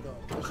just keep the gun.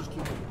 Let's just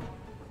keep the gun.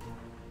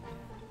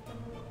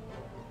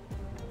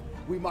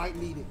 We might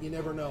need it. You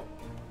never know.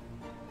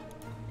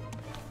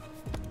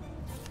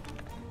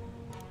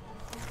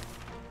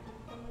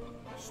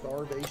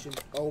 Starvation.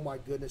 Oh my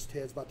goodness,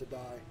 Ted's about to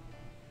die.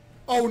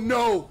 Oh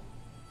no!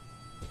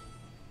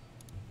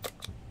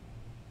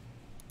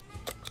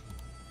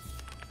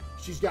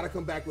 She's got to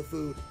come back with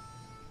food.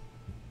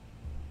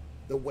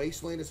 The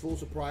wasteland is full of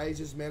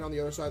surprises. Men on the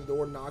other side of the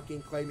door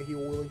knocking, claiming he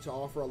was willing to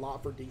offer a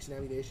lot for decent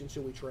ammunition.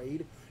 Should we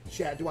trade?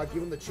 Chat, do I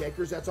give him the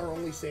checkers? That's our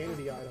only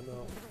sanity item,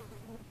 though.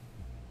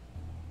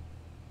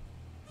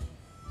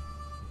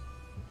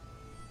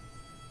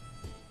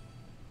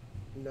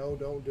 No,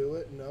 don't do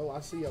it. No, I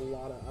see a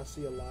lot of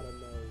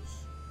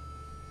no's.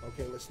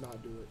 Okay, let's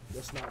not do it.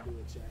 Let's not do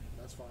it, Chat.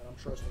 That's fine. I'm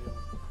trusting y'all.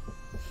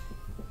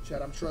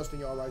 Chat, I'm trusting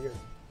y'all right here.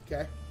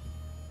 Okay?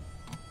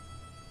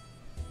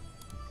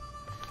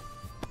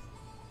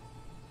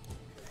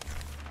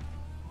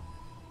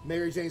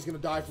 Mary Jane's gonna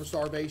die from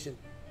starvation.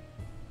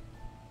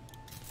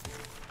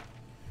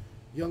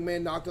 Young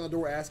man knocked on the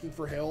door asking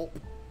for help.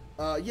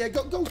 Yeah,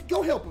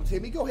 go help him,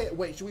 Timmy. Go ahead.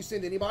 Wait, should we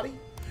send anybody?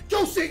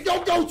 Go,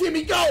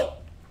 Timmy, go!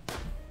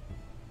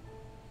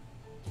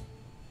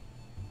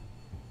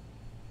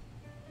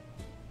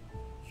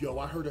 Yo,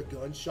 I heard a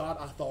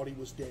gunshot. I thought he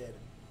was dead.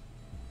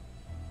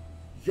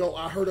 Yo,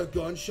 I heard a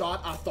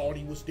gunshot. I thought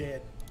he was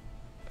dead.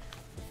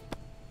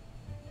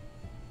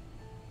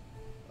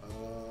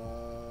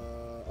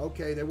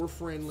 Okay, they were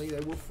friendly.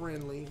 They were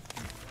friendly.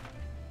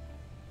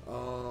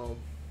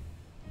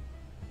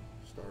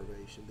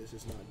 Starvation. This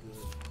is not good.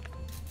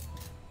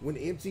 When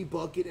empty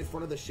bucket in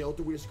front of the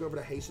shelter, we discovered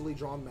a hastily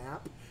drawn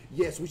map.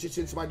 Yes, we should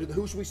send somebody to do the...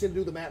 Who should we send to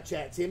do the map,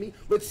 Chat? Timmy?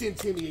 Let's send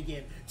Timmy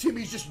again.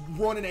 Timmy's just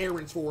running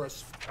errands for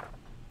us.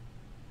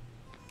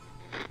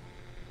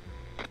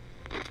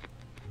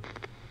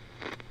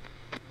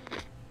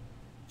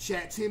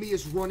 Chat, Timmy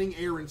is running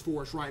errands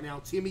for us right now.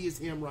 Timmy is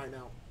him right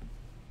now.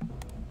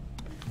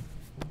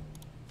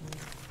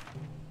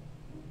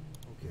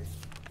 Okay.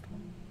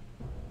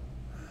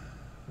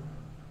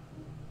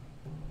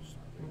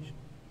 Starvation.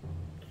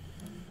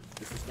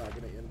 This is not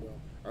going to end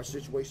well. Our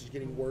situation is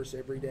getting worse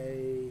every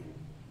day.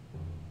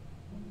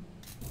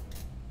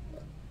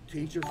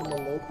 Teacher from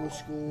a local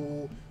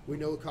school. We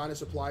know the kind of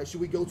supplies. Should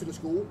we go to the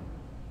school?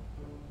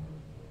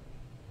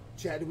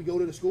 Chat, do we go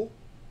to the school?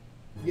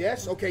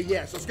 Yes? Okay,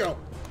 yes. Let's go.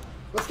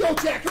 Let's go,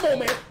 Chat. Come on,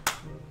 man.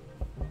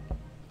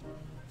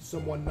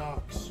 Someone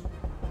knocks.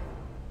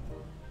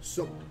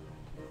 My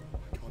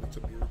God, it's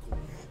a miracle.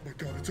 My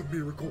God, it's a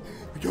miracle.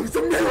 My God, it's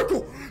a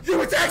miracle. Yo,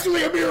 it's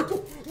actually a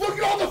miracle. Look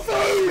at all the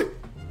food.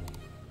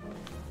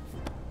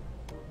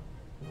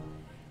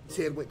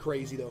 Ted went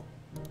crazy, though.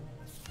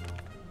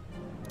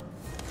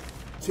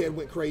 Ted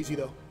went crazy,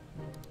 though.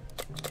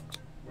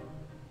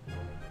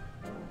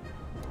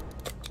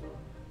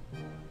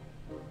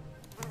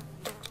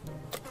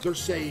 They're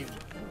saved.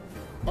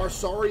 Our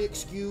sorry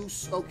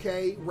excuse,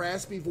 okay,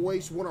 raspy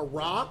voice, want to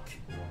rock.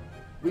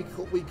 We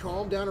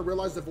calmed down and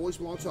realized the voice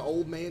belonged to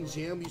Old Man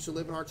Jim, used to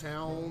live in our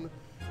town.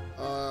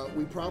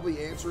 We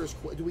probably answer his...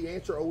 Do we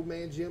answer Old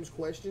Man Jim's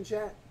question,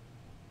 Chat?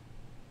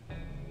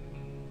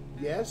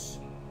 Yes?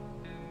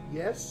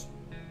 Yes?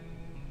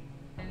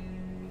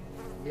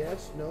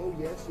 Yes, no,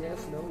 yes,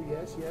 yes, no,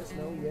 yes, yes,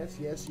 no, yes,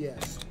 yes,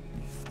 yes.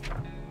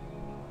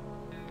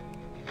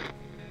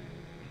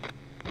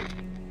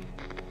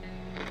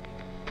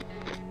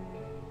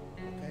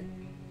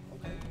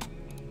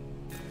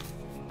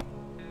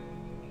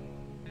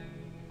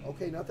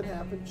 Okay, nothing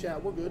happened.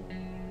 Chat, we're good.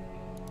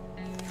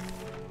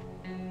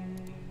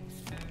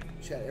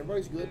 Chat,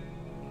 everybody's good.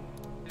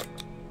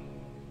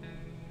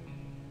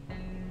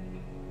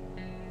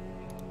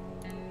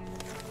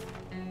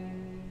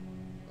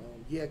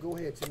 Yeah, go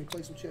ahead, Timmy.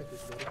 Play some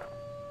checkers, buddy.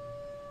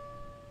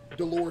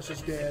 Dolores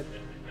is dead.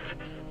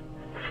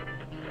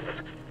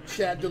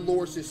 Chat,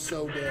 Dolores is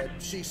so dead.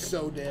 She's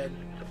so dead.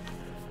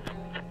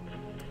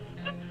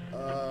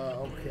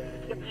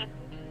 Okay.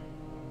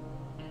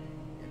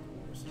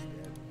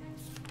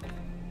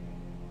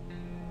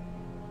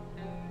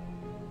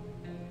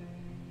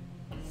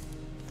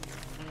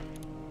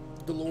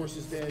 Dolores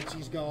is dead.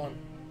 She's gone.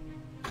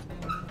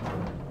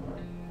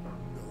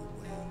 No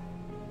way.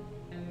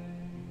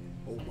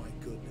 Oh my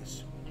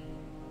goodness.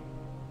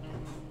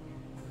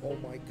 Oh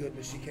my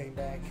goodness, she came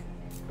back.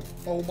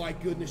 Oh my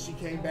goodness, she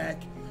came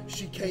back.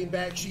 She came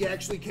back. She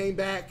actually came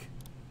back.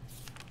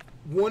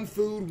 One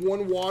food,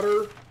 one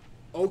water.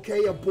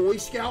 Okay, a Boy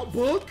Scout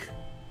book.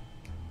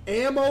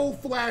 Ammo,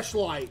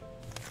 flashlight.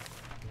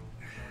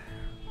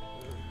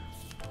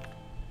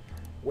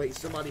 Wait,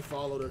 somebody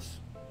followed us.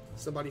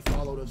 Somebody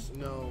followed us.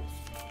 No.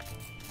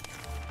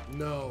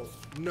 No.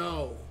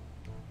 No.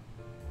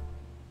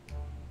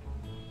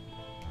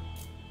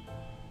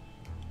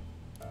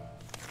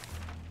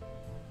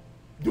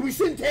 Do we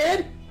send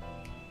Ted?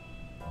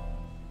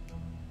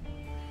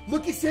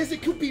 Look, it says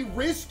it could be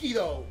risky,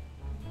 though.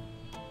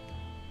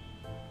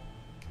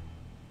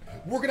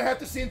 We're going to have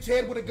to send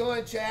Ted with a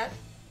gun, chat.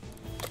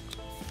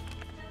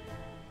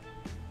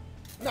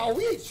 No,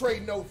 we ain't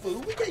trading no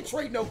food. We can't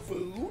trade no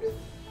food.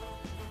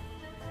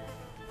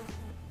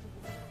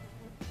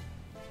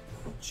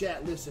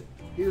 Chat, listen.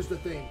 Here's the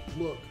thing.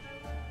 Look.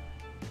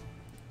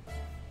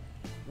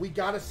 We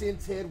got to send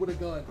Ted with a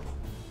gun.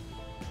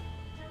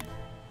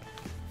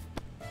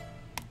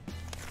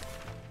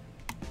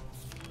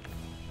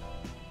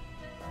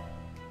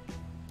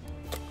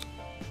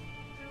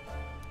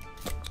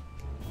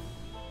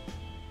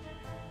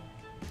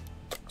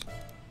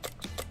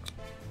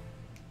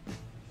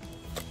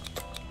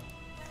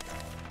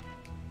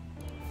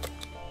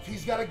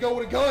 He's got to go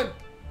with a gun.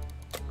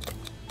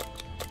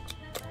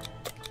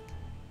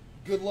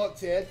 Good luck,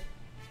 Ted.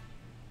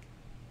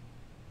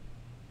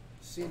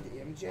 Send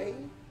MJ?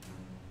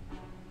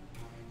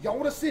 Y'all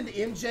want to send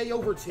MJ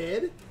over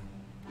Ted?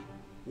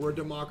 We're a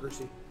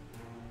democracy.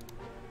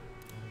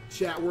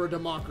 Chat, we're a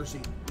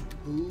democracy.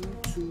 Who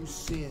to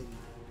send?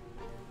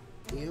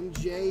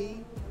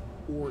 MJ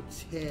or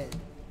Ted?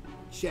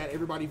 Chat,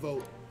 everybody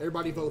vote.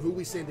 Everybody vote. Who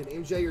we sending?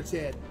 MJ or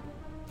Ted?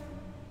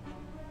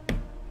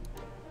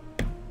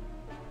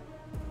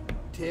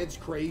 Ted's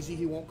crazy.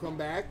 He won't come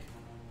back.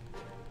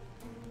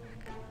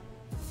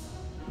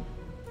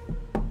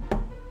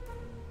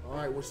 All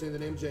right, we're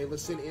sending MJ.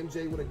 Let's send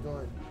MJ with a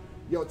gun.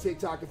 Yo,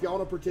 TikTok, if y'all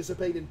want to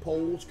participate in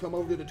polls, come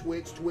over to the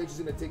Twitch. Twitch is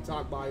in the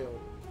TikTok bio.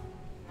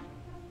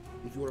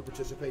 If you want to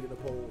participate in the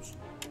polls.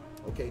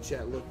 Okay,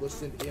 chat, look. Let's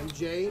send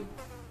MJ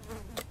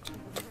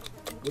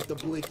with the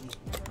blicky.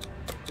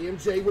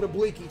 MJ with a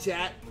blicky,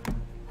 chat.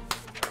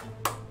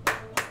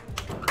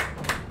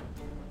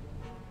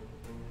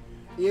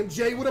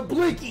 MJ with a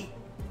blinky.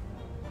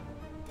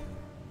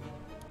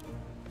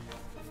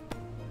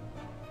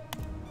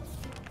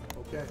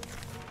 Okay.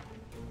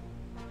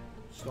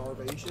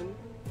 Starvation.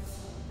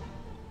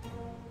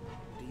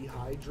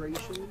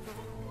 Dehydration.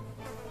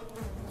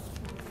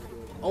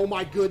 Oh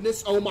my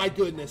goodness. Oh my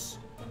goodness.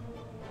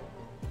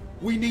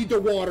 We need the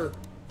water.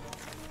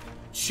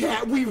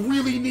 Chat, we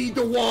really need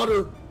the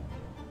water.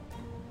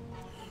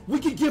 We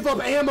can give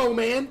up ammo,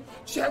 man.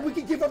 Chat, we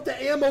can give up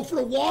the ammo for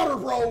the water,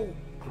 bro.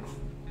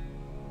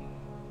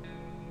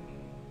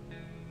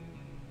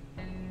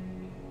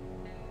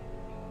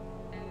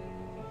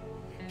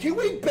 Can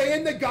we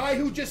ban the guy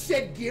who just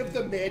said give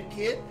the med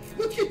kit?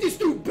 Let's get this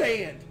dude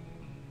banned.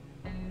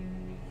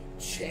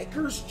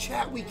 Checkers?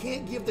 Chat, we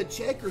can't give the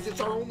checkers.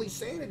 It's our only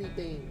sanity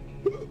thing.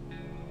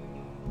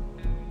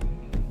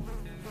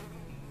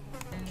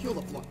 Kill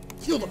the fly.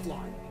 Kill the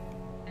fly.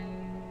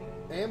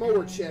 Ammo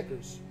or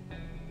checkers?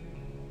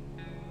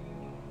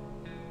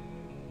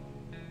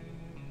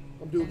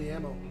 I'm doing the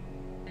ammo.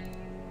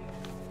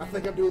 I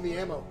think I'm doing the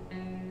ammo.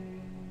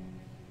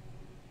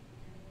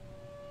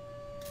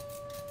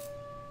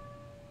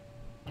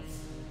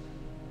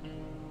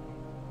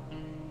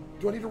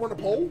 Do I need to run a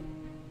poll?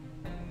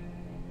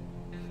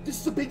 This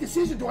is a big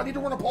decision. Do I need to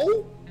run a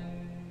poll?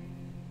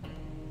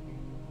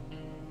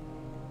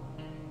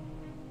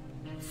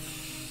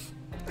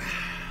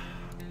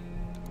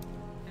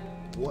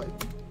 What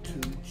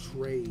to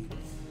trade?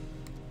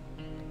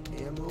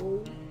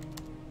 Ammo?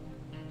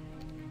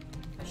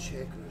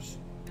 Checkers.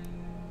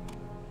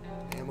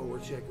 Ammo or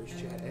checkers,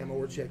 chat. Ammo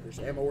or checkers.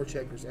 Ammo or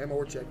checkers. Ammo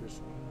or checkers.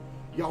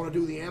 Y'all want to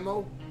do the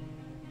ammo?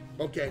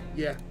 Okay,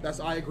 yeah.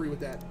 I agree with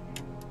that.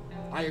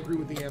 I agree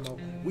with the ammo.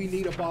 We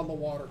need a bottle of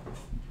water.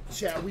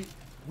 Chat, we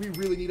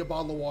really need a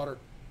bottle of water.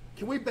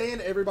 Can we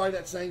ban everybody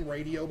that's saying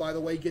radio, by the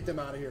way? Get them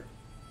out of here.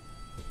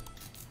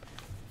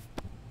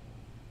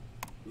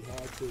 We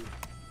had to.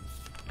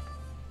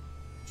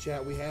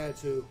 Chat, we had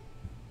to.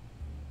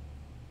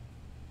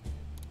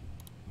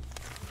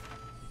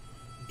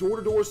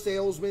 Door-to-door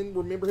salesman.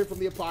 Remember him from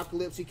the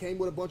apocalypse? He came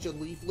with a bunch of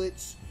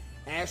leaflets.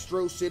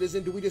 Astro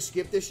Citizen. Do we just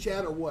skip this,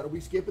 chat, or what? Are we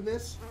skipping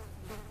this?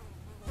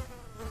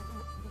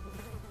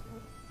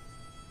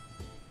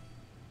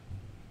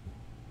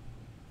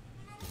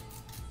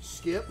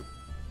 Skip.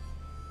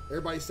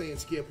 Everybody's saying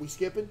skip. We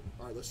skipping?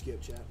 All right, let's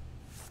skip, chat.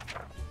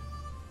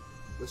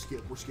 Let's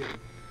skip. We're skipping.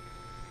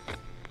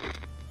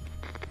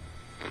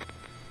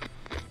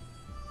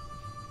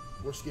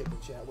 We're skipping,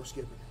 chat. We're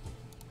skipping.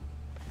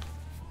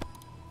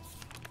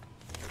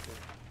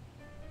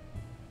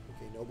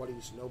 Okay,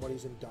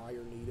 nobody's in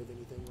dire need of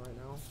anything right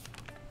now.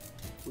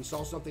 We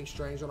saw something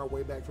strange on our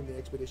way back from the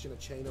expedition, a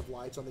chain of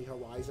lights on the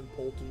horizon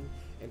pulsing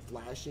and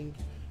flashing.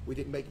 We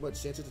didn't make much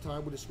sense at the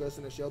time. We discussed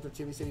in the shelter.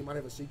 Timmy said he might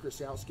have a secret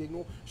scout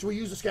signal. Should we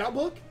use the scout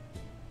book?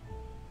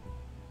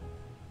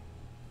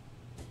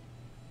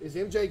 Is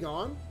MJ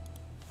gone?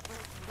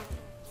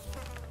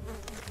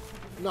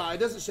 No, it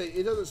doesn't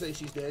say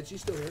she's dead.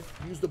 She's still here.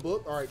 Use the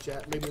book. All right,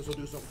 chat. Maybe this will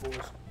do something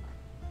for us.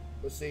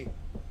 Let's see.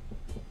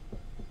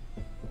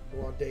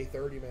 We're on day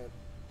 30, man.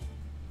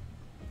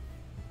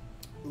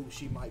 Ooh,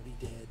 she might be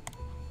dead.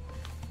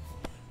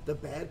 The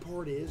bad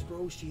part is,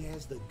 bro, she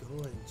has the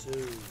gun,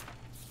 too.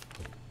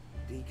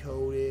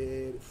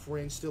 Decoded.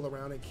 Friend still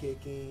around and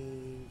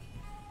kicking.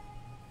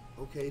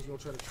 Okay, he's going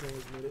to try to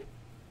transmit it.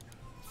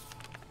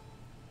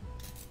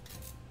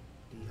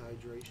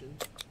 Dehydration.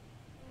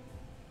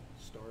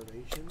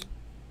 Starvation.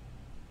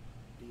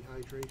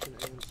 Dehydration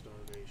and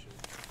starvation.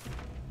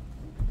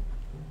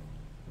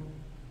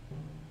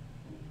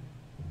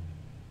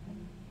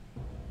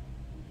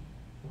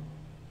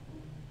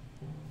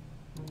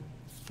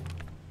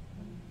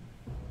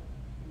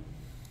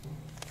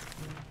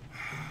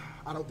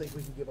 I don't think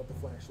we can give up the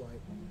flashlight.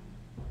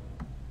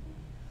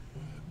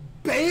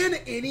 Ban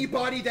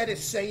anybody that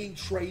is saying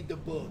trade the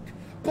book.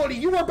 Buddy,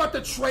 you are about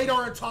to trade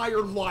our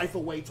entire life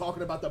away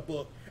talking about the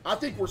book. I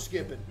think we're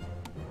skipping.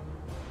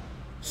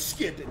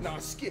 Skip it. Nah,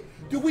 skip.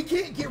 Dude, we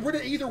can't get rid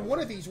of either one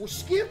of these. We're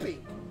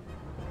skipping.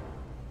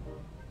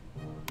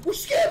 We're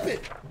skipping.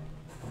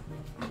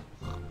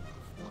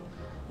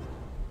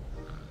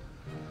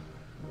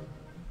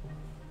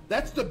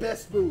 That's the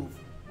best move.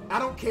 I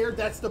don't care.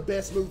 That's the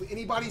best move.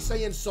 Anybody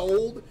saying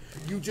sold,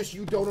 you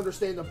don't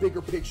understand the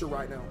bigger picture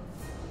right now.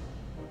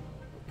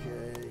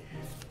 Okay.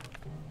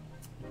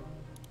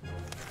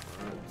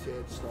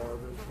 Ted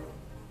starving.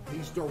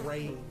 He's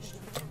deranged.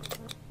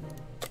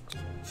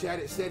 Chad,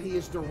 it said he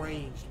is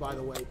deranged, by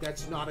the way.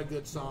 That's not a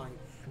good sign.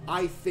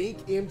 I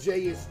think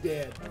MJ is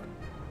dead.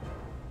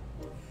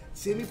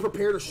 Timmy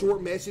prepared a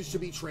short message to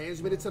be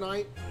transmitted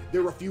tonight.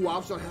 There were a few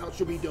options on how it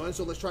should be done,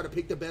 so let's try to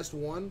pick the best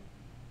one.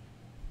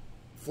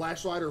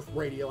 Flashlight or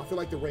radio? I feel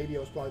like the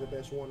radio is probably the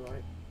best one,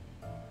 right?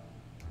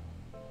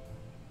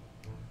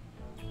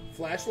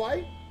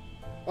 Flashlight?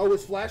 Oh,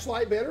 is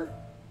flashlight better?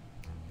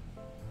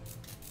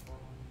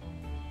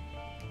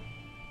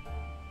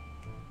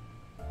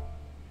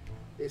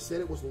 It said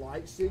it was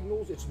light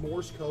signals. It's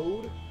Morse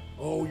code.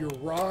 Oh, you're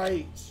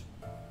right.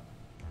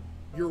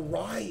 You're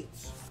right.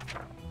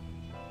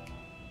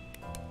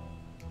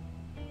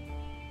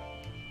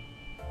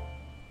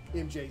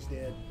 MJ's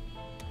dead.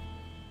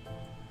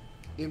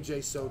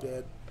 MJ's so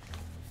dead.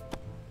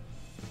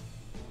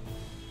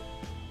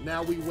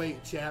 Now we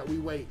wait, chat. We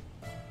wait.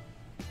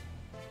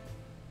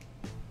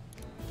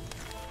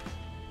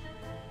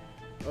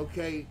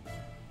 Okay.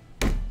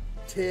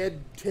 Ted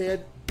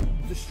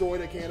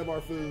destroyed a can of our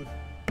food.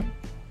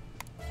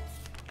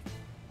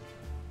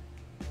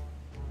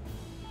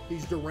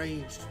 He's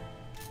deranged.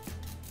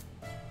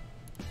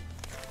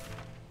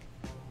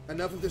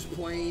 Enough of this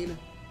plane.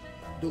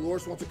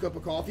 Dolores wants a cup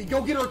of coffee.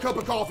 Go get her a cup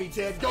of coffee,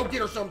 Ted. Go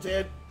get her some,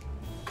 Ted.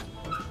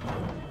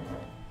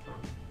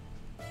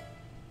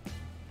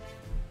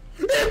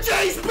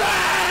 MJ's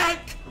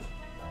back!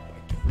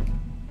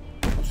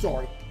 I'm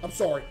sorry. I'm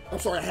sorry. I'm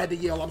sorry. I had to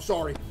yell. I'm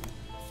sorry.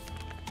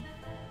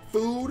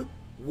 Food,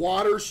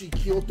 water, she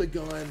killed the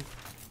gun.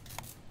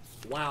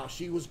 Wow,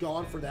 she was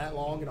gone for that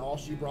long and all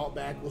she brought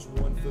back was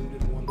one food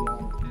and one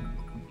water.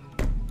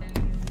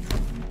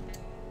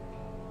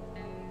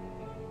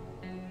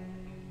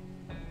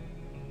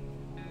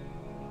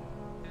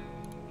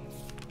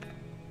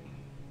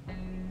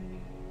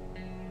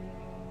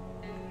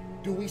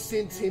 Do we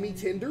send Timmy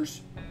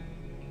tenders?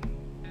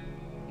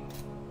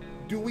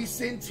 Do we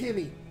send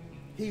Timmy?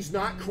 He's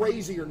not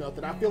crazy or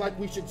nothing. I feel like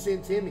we should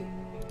send Timmy.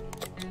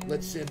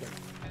 Let's send him.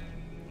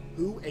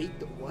 Who ate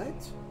the what?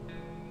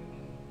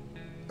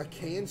 A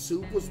canned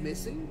soup was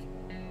missing?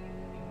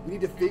 We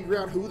need to figure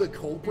out who the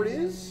culprit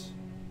is?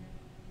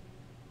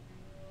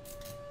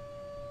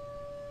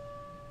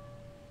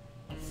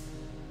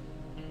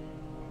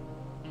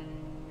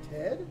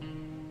 Ted?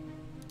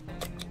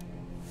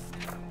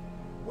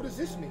 What does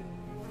this mean?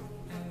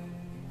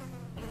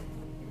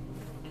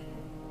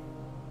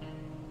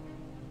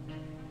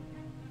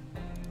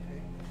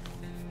 Okay.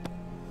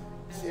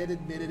 Ted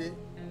admitted it.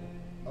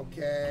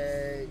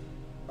 Okay.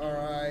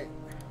 Alright.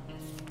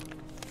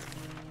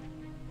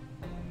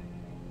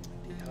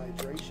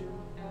 Dehydration.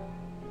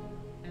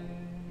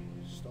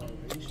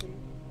 Starvation.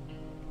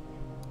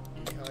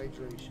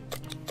 Dehydration.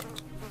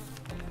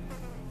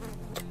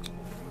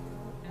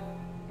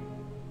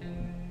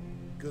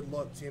 Good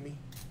luck, Timmy.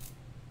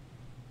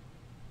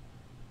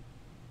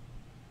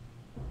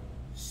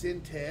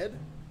 Send Ted?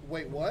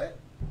 Wait, what?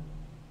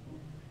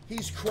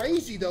 He's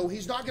crazy, though.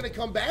 He's not going to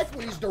come back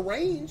when he's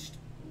deranged.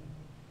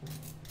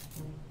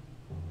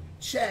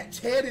 Chat,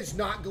 Ted is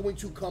not going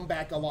to come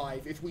back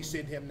alive if we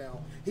send him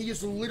now. He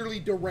is literally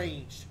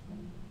deranged.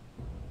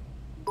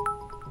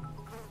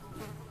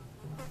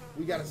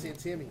 We got to send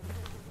Timmy.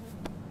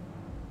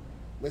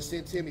 Let's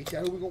send Timmy.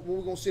 Chat, what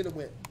we going to send him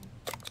with?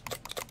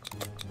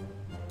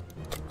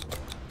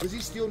 Does he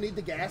still need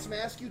the gas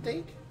mask, you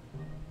think?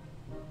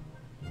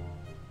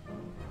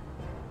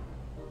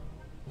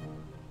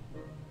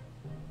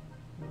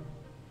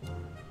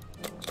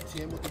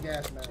 Tim with the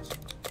gas mask.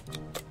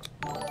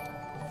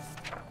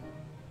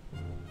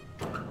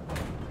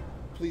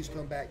 Please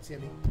come back,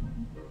 Timmy.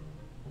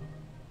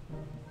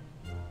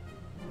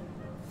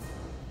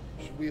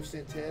 Should we have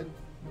sent Ted?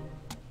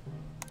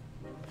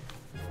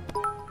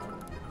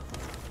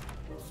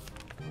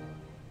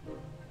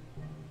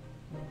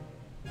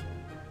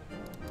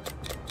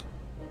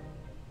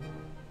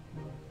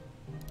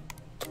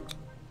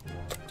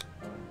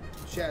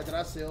 Chad, did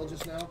I sell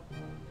just now?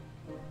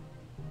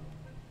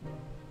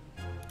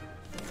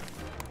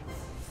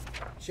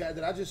 Chad,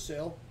 did I just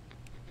sell?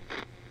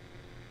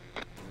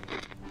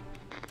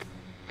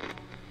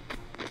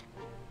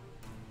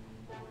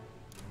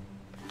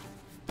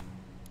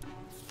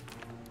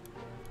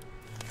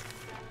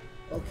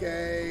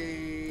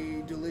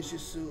 Okay,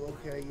 delicious soup.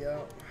 Okay, yeah.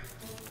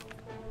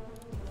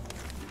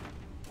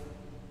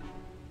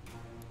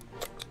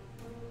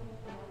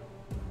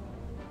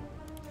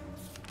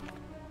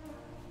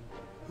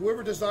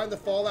 Whoever designed the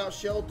fallout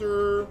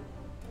shelter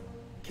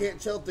can't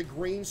tell if the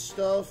green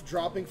stuff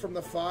dropping from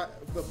the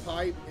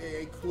pipe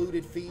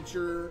included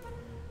feature.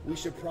 We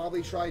should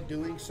probably try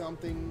doing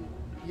something.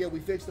 Yeah, we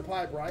fixed the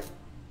pipe, right?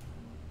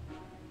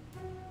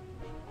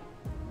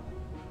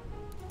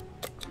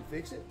 You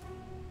fix it?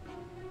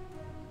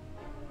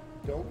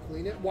 Don't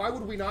clean it? Why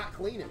would we not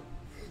clean it?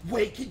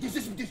 Wait, does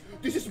this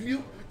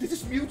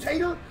mutate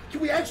her?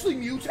 Can we actually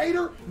mutate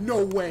her?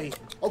 No way.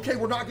 Okay,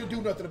 we're not gonna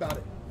do nothing about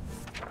it.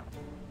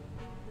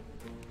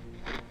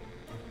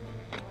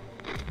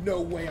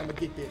 No way I'm gonna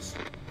get this.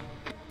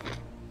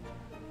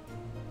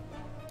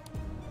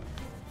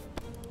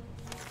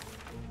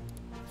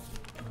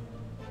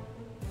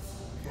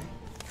 Okay.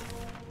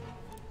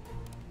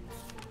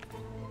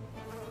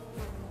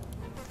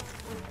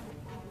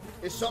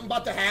 Is something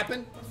about to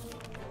happen?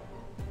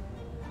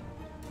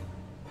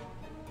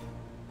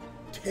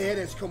 Ted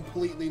has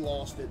completely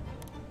lost it.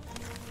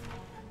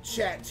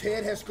 Chat,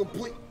 Ted has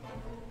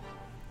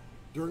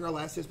During our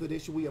last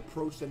expedition, we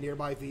approached a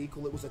nearby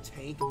vehicle. It was a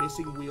tank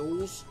missing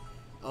wheels.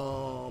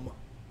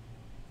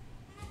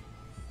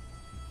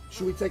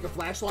 Should we take a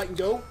flashlight and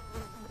go?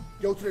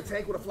 Go to the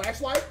tank with a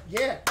flashlight?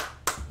 Yeah.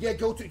 Yeah,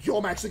 go to... Yo,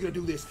 I'm actually going to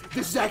do this.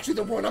 This is actually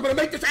the one. I'm going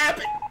to make this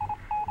happen.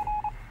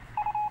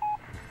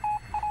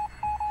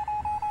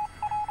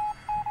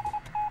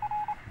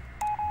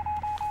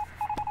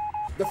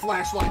 The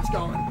flashlight's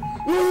gone.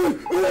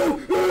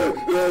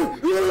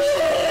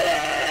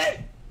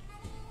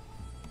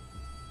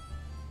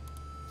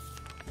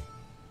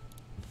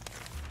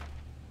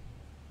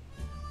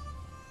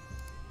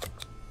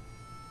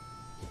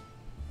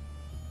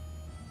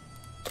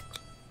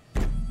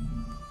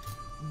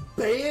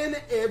 Ban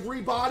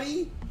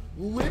everybody?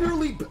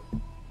 Literally.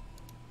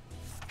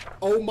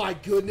 Oh my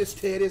goodness,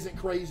 Ted isn't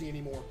crazy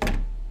anymore.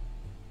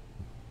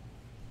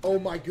 Oh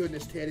my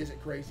goodness, Ted isn't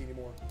crazy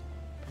anymore.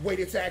 Wait,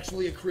 it's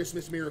actually a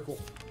Christmas miracle.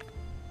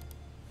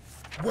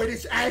 Wait,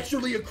 it's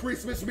actually a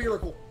Christmas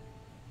miracle.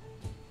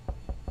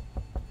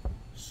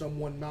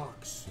 Someone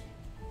knocks.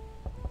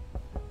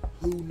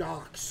 Who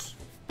knocks?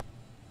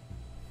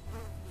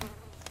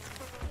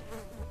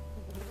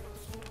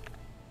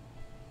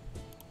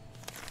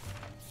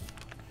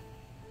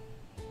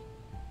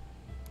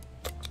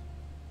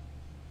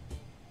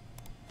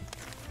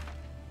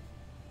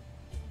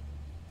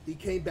 He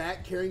came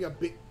back carrying a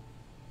big...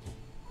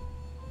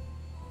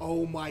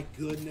 Oh my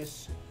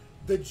goodness.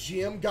 The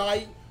gym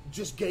guy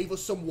just gave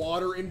us some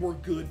water and we're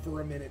good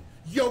for a minute.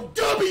 Yo,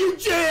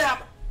 W-Jam!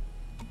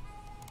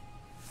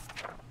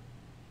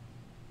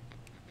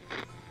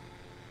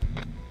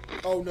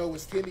 Oh no,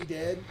 is Timmy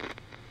dead?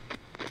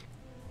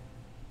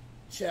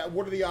 Chat,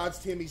 what are the odds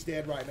Timmy's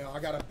dead right now? I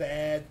got a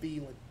bad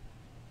feeling.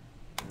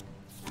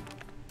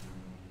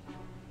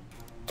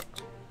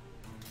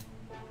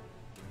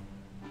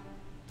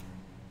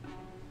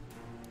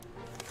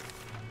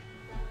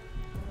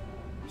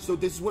 So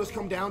this is what it's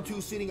come down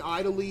to, sitting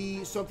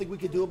idly, something we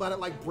could do about it,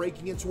 like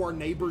breaking into our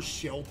neighbor's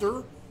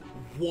shelter?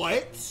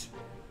 What?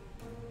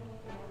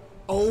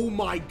 Oh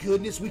my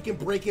goodness, we can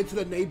break into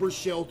the neighbor's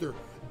shelter.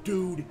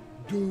 Dude,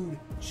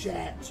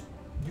 chat,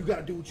 you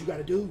gotta do what you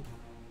gotta do.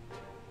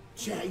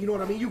 Chat, you know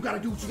what I mean? You gotta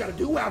do what you gotta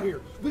do out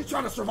here. We're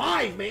trying to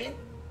survive, man.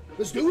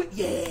 Let's do it?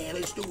 Yeah,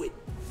 let's do it.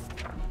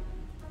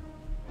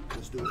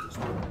 Let's do it.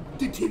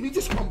 Did Timmy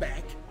just come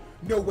back?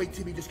 No way,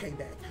 Timmy just came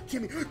back.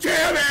 Timmy! Look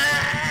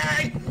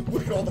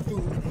at all the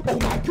food. Oh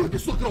my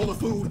goodness, look at all the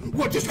food.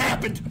 What just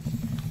happened?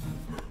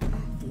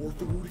 4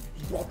 food.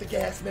 He brought the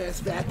gas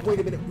mask back. Wait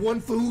a minute.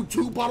 1 food,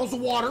 2 bottles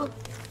of water.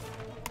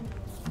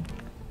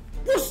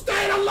 We're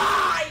staying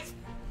alive!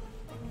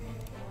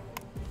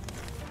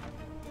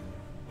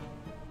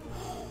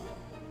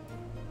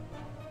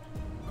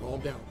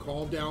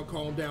 Calm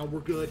down. We're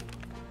good.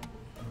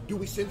 Do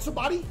we send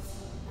somebody?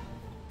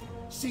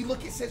 See,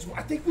 look, it says,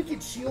 I think we can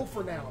chill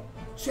for now.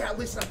 Chat,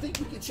 listen, I think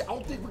we can chill. I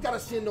don't think we gotta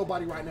send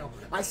nobody right now.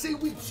 I say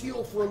we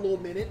chill for a little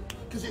minute,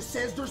 because it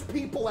says there's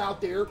people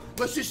out there.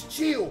 Let's just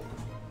chill.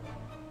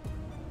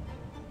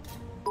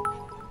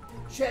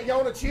 Chat,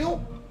 y'all wanna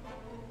chill?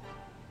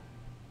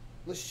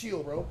 Let's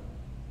chill, bro.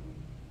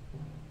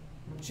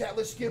 Chat,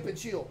 let's skip and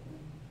chill.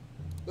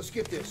 Let's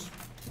skip this.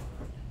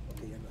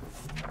 Okay, yeah, no.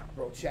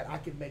 Bro, chat, I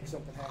can make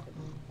something happen.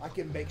 I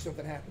can make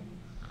something happen.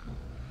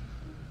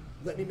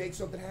 Let me make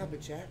something happen,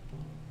 chat.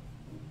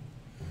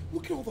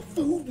 Look at all the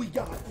food we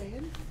got,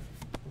 man.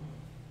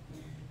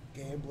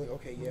 Gambling.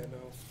 Okay, yeah,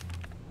 no.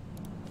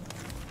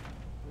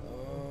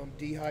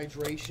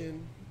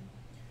 Dehydration.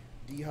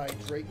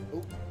 Dehydration.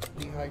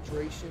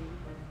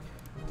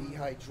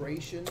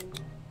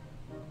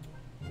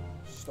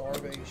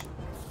 Starvation.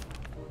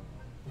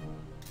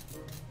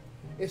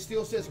 It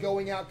still says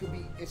going out could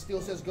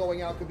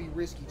be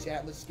risky,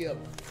 chat. Let's skip.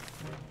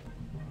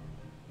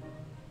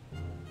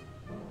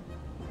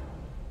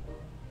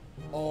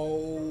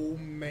 Oh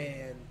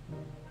man.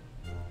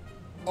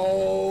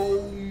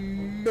 Oh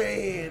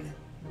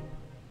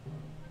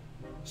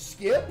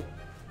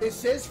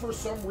for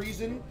some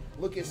reason,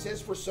 look, it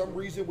says for some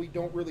reason we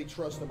don't really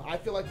trust him. I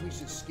feel like we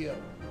should skip.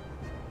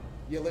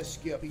 Yeah, let's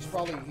skip. He's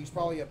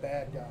probably a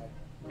bad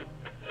guy.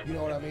 You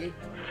know what I mean?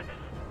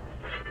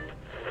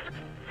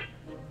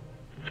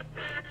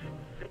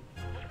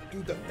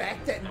 Dude, the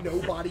fact that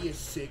nobody is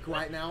sick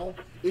right now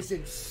is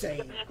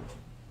insane.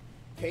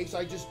 Case,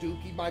 I just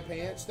dookied my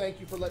pants. Thank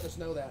you for letting us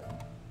know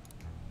that.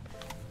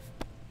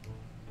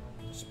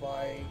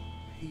 Spy,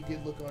 he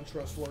did look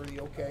untrustworthy.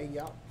 Okay,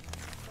 yeah.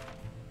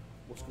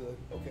 What's good?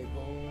 Okay,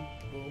 boom,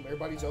 boom.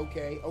 Everybody's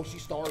okay. Oh,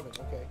 she's starving.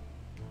 Okay.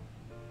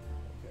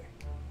 Okay.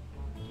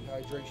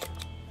 Dehydration.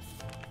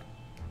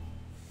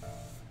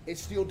 It's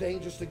still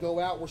dangerous to go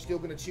out. We're still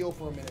going to chill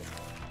for a minute.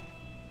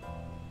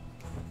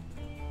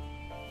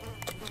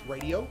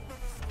 Radio.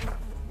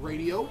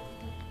 Radio.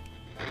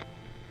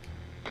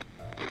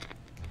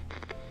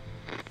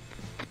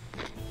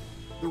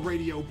 The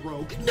radio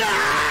broke.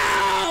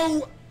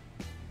 No!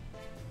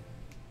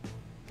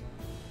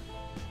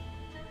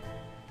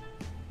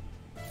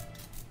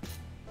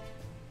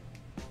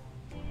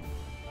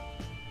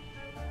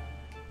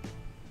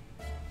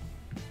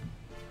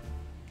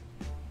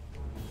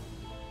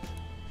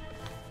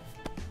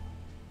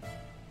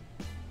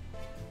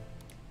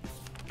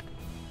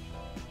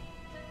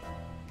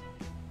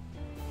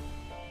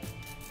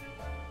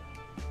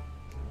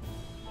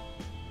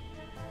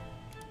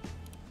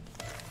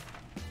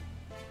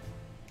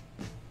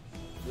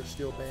 There's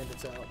still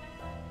bandits out.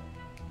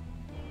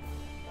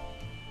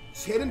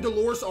 Ted and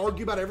Dolores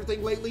argue about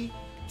everything lately.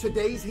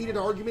 Today's heated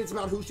arguments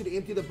about who should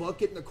empty the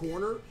bucket in the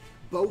corner.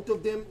 Both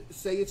of them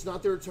say it's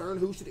not their turn.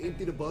 Who should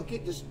empty the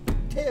bucket?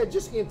 Ted,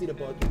 just empty the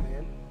bucket,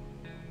 man.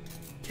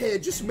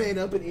 Ted, just man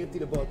up and empty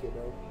the bucket,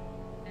 bro.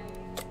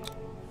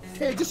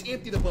 Ted, just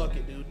empty the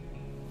bucket, dude.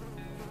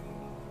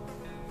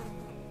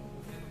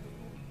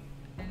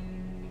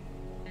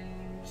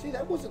 See,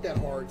 that wasn't that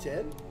hard,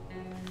 Ted.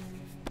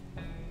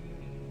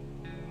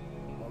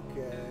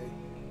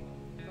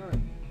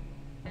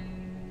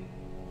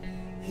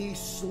 He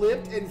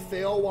slipped and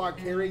fell while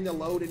carrying the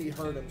load and he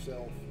hurt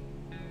himself.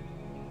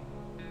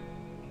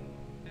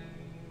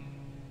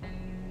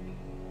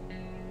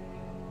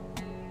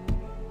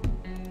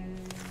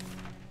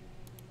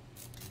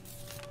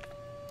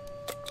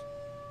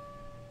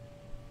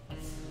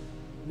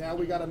 Now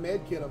we gotta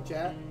med kit him,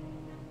 chat.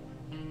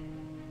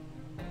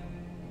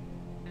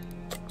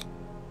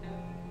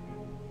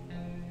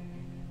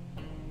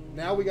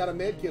 Now we gotta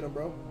med kit him,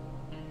 bro.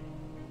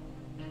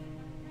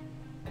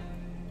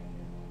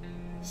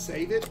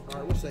 Save it?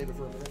 Alright, we'll save it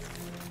for a minute.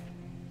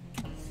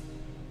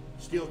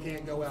 Still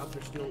can't go out.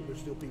 There's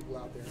still people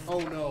out there. Oh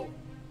no.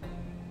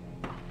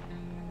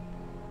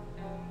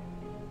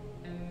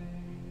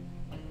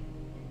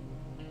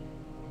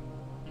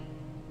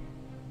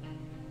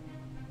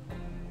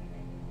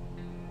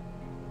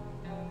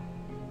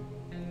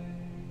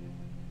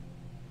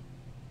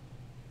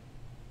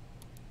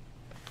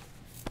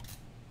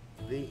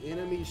 The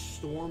enemy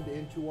stormed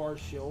into our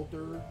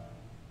shelter.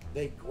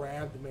 They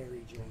grabbed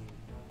Mary Jane.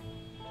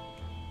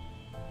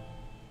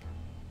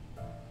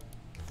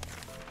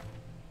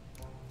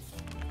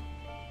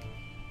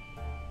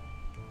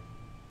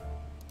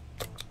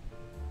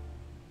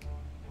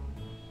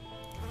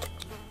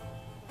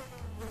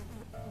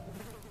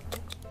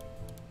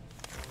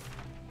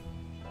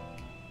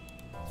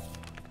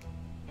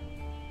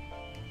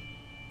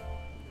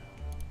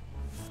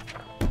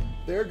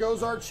 There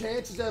goes our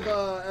chances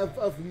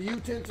of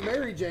mutant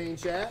Mary Jane,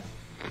 chat.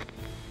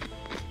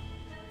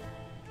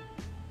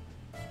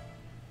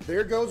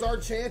 There goes our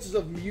chances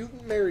of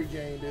mutant Mary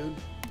Jane, dude.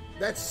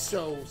 That's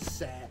so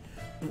sad.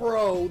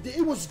 Bro,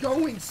 it was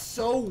going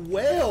so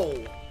well.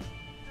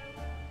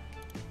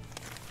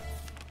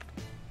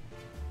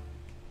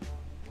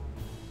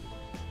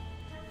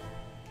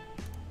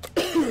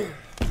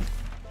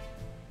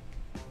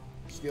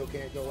 Still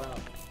can't go out.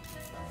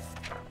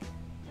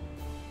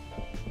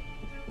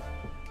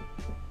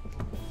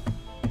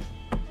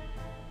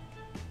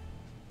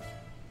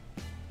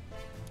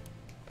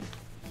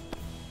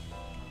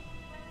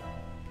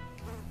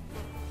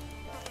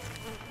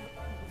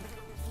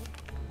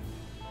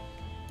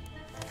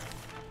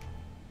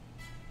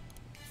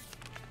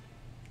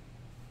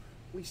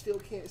 We still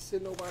can't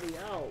send nobody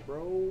out,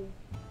 bro.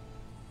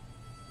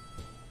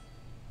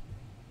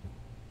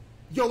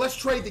 Yo, let's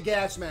trade the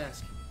gas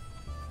mask.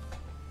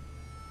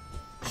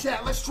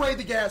 Chat, let's trade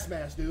the gas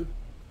mask, dude.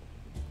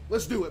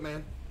 Let's do it,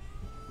 man.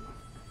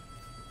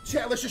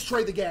 Chat, let's just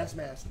trade the gas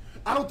mask.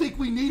 I don't think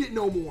we need it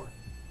no more.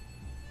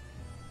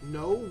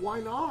 No,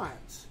 why not?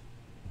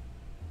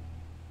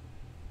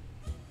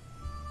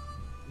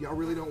 Y'all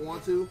really don't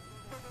want to?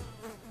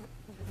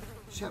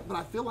 Chat, but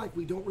I feel like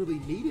we don't really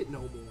need it no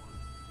more.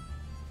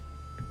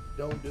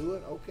 Don't do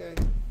it? Okay.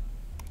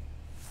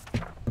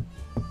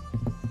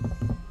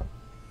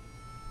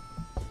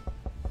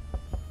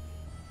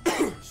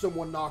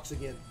 Someone knocks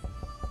again.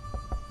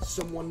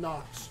 Someone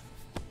knocks.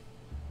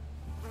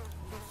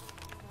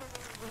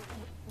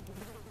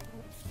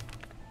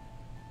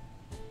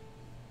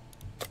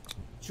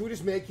 Should we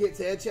just make hits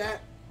head,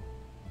 chat?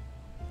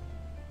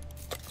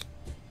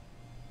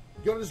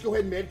 You want to just go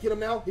ahead and medkit him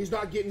now? He's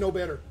not getting no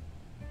better.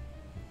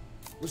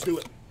 Let's do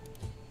it.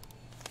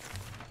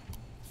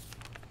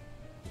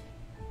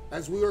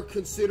 As we were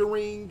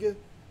considering,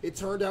 it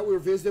turned out we were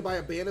visited by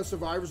a band of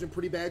survivors in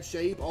pretty bad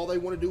shape. All they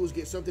want to do is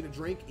get something to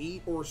drink,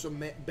 eat, or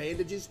some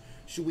bandages.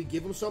 Should we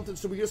give them something?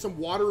 Should we give some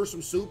water or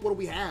some soup? What do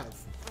we have?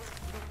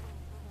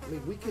 I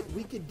mean,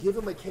 we could give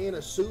them a can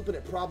of soup and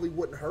it probably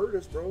wouldn't hurt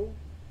us, bro.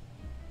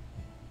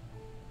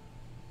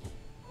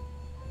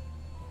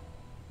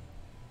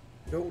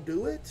 Don't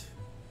do it.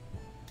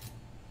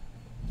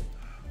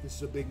 This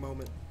is a big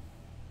moment.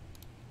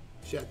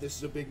 Chat, this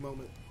is a big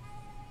moment.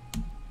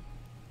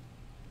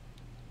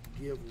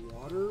 Give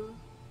water,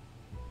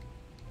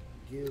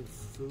 give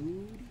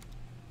food,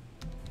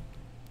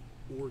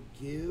 or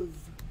give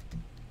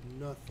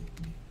nothing.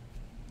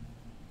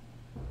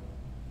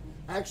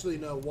 Actually,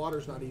 no,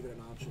 water's not even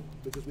an option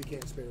because we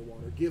can't spare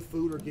water. Give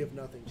food or give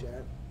nothing,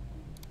 chat.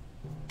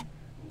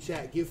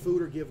 Chat, give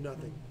food or give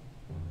nothing.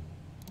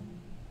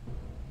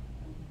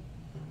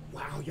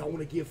 Wow, y'all want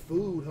to give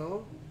food, huh?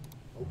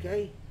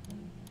 Okay.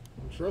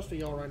 I'm trusting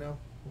y'all right now.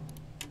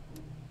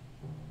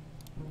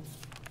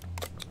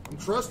 I'm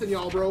trusting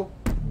y'all, bro.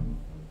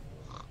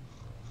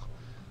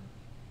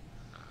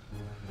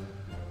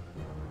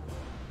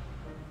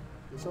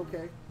 It's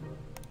okay.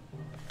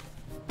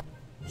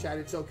 Chat,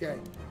 it's okay.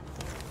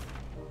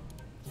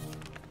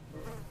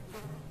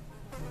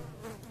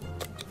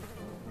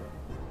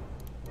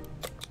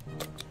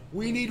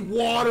 We need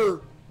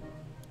water.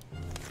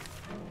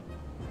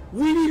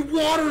 We need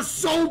water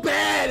so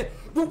bad,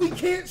 but we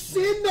can't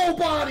send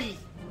nobody.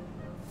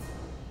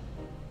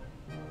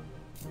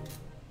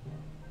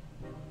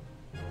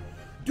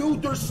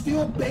 Dude, there's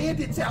still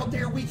bandits out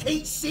there. We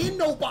can't send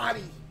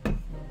nobody.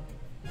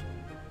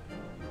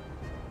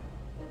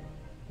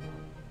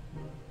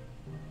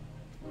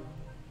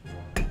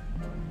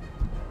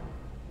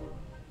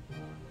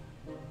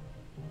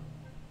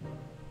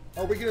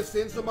 Are we going to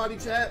send somebody,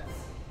 chat?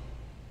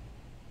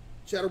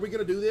 Chat, are we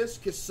going to do this?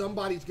 Because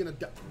somebody's going to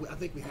die. I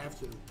think we have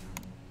to.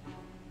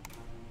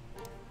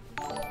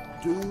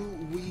 Do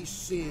we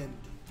send?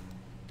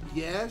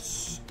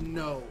 Yes?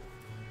 No?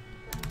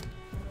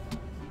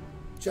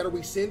 Chat, are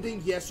we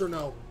sending? Yes or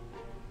no?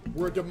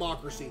 We're a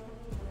democracy.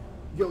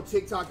 Yo,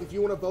 TikTok, if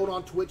you want to vote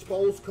on Twitch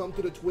polls, come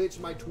to the Twitch.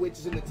 My Twitch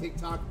is in the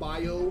TikTok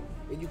bio,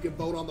 and you can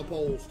vote on the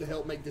polls to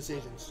help make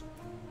decisions.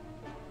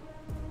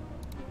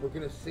 We're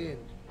going to send.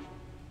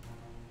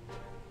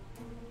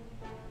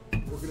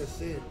 We're going to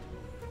send.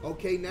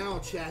 Okay, now,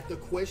 chat, the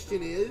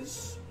question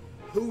is,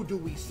 who do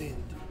we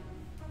send?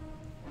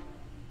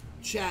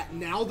 Chat,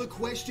 now the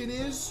question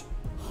is,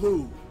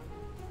 who?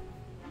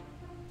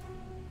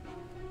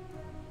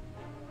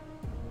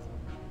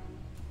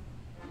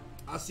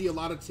 I see a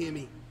lot of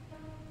Timmy.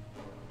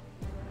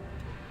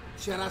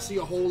 Chat, I see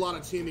a whole lot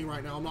of Timmy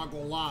right now. I'm not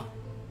going to lie.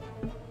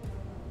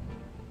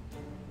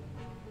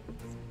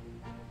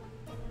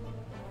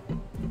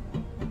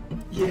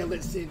 Yeah,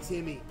 let's send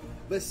Timmy.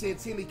 Let's send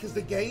Timmy, because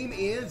the game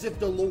ends if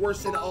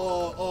Dolores and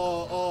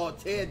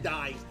Ted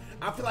dies.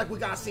 I feel like we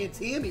got to send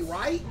Timmy,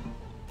 right?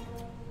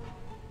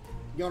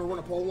 You want to run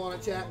a poll on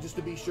it, chat, just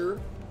to be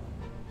sure?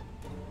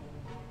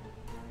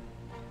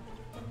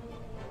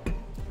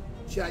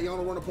 Chat, you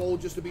want to run a poll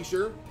just to be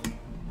sure?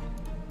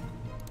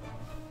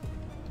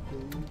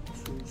 Who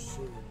to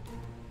send?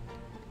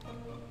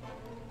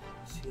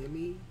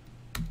 Timmy,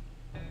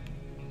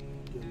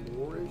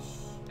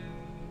 Dolores,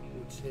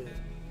 or Ted?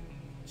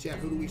 Chat,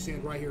 who do we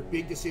send right here?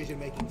 Big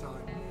decision-making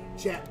time.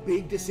 Chat,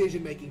 big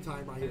decision-making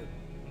time right here.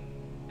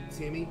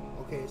 Timmy?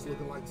 Okay, it's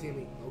looking like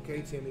Timmy.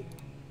 Okay, Timmy.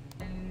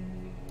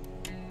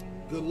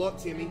 Good luck,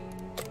 Timmy.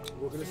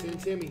 We're going to send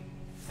Timmy.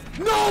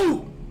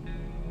 No!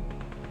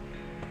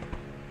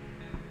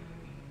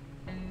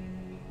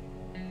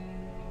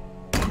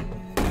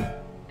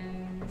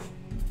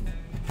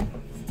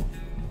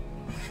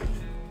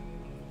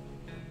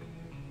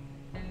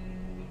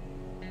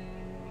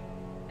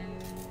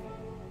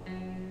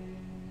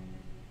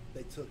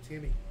 Took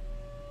Timmy.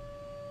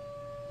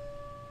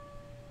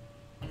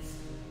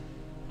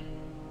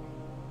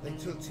 They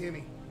took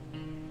Timmy.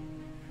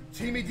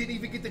 Timmy didn't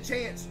even get the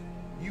chance.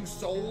 You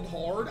sold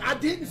hard. I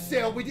didn't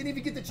sell. We didn't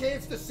even get the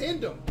chance to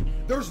send him.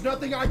 There's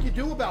nothing I could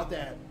do about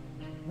that.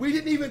 We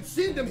didn't even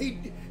send him.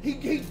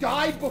 He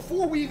died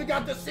before we even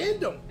got to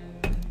send him.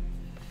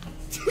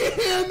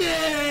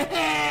 Timmy!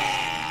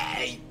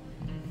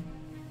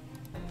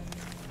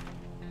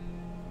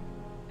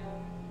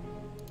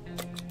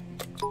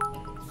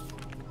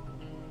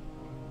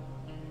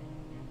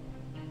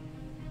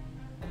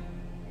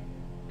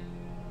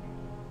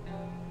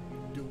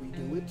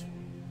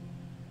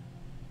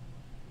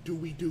 Do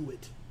we do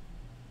it?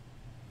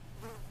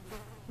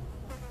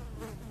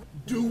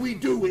 Do we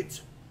do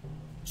it?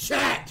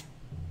 Chat!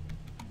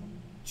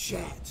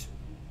 Chat.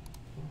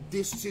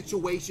 This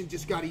situation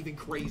just got even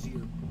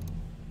crazier.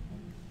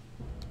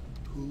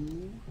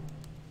 Who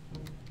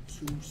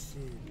to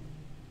send?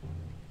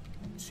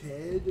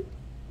 Ted,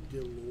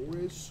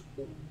 Dolores,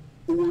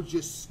 or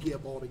just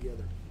skip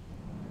altogether?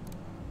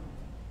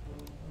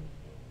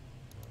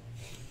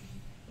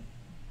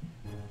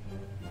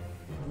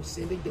 We're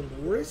sending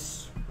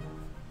Dolores?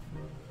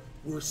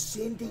 We're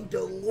sending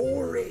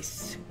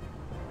Dolores.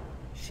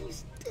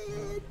 She's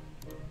dead.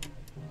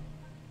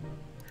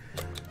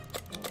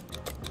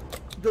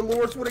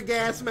 Dolores with a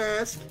gas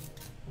mask.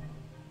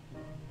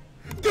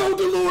 Go,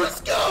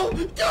 Dolores, go!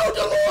 Go,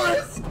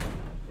 Dolores!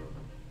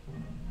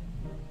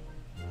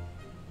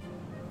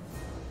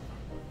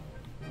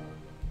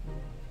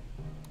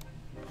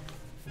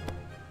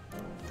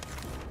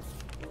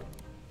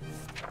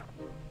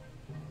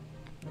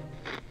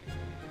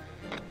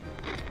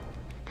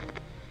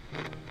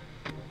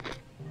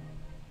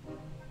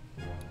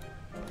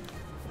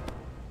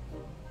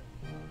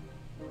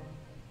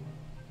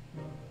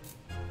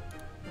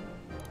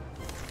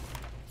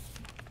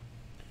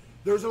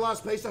 There's a lot of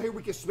space out here.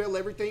 We can smell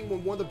everything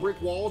on one of the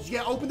brick walls.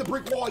 Yeah, open the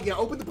brick wall. Yeah,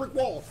 open the brick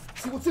wall.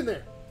 See what's in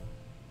there.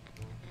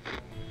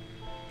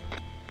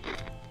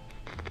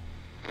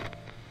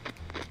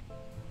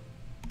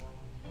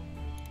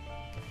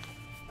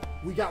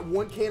 We got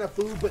 1 can of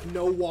food, but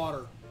no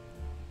water.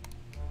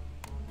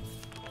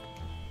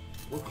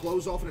 We're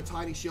closed off in a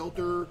tiny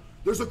shelter.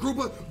 There's a group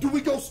of... Do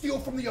we go steal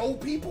from the old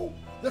people?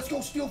 Let's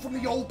go steal from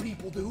the old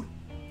people, dude.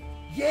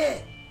 Yeah.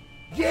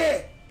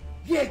 Yeah.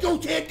 Yeah, go,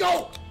 Ted,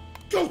 go.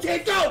 Go,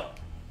 Ted, go!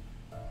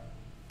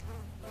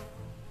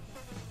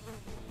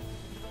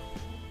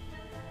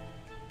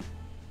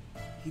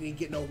 He didn't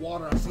get no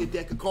water. I see a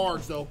deck of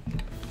cards, though.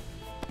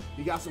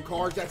 He got some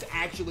cards. That's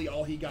actually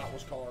all he got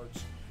was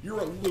cards.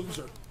 You're a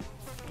loser.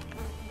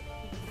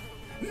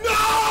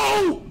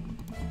 No!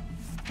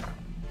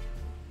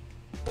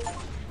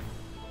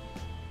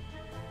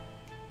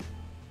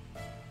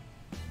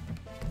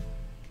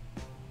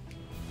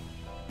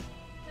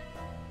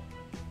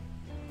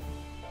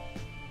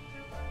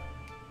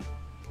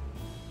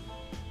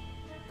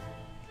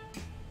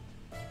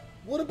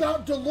 What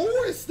about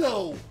Dolores,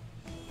 though?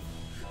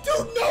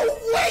 Dude, no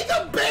way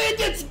the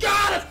bandits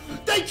got us!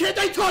 They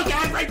took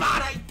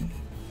everybody!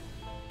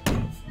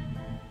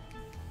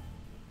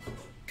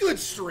 Good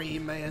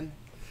stream, man.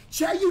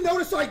 Chat, you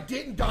notice I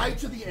didn't die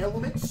to the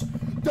elements?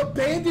 The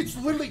bandits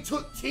literally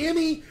took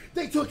Timmy,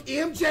 they took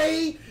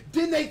MJ,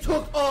 then they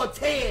took,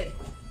 Ted.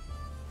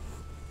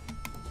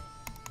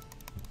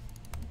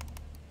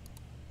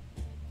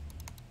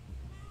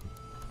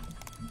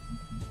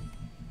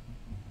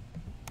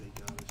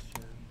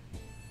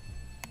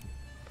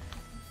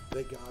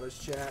 They got us,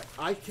 chat.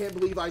 I can't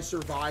believe I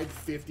survived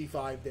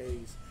 55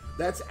 days.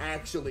 That's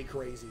actually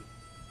crazy.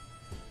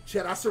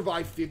 Chat, I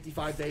survived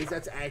 55 days.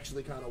 That's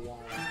actually kind of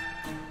wild.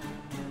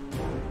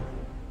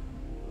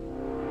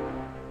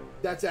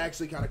 That's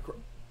actually kind of crazy.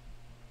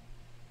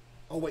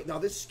 Oh, wait. Now,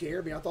 this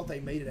scared me. I thought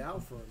they made it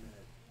out for a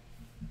minute.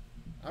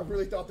 I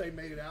really thought they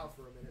made it out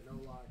for a minute. No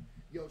lie.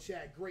 Yo,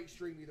 chat, great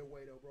stream either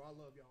way, though, bro. I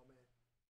love y'all, man.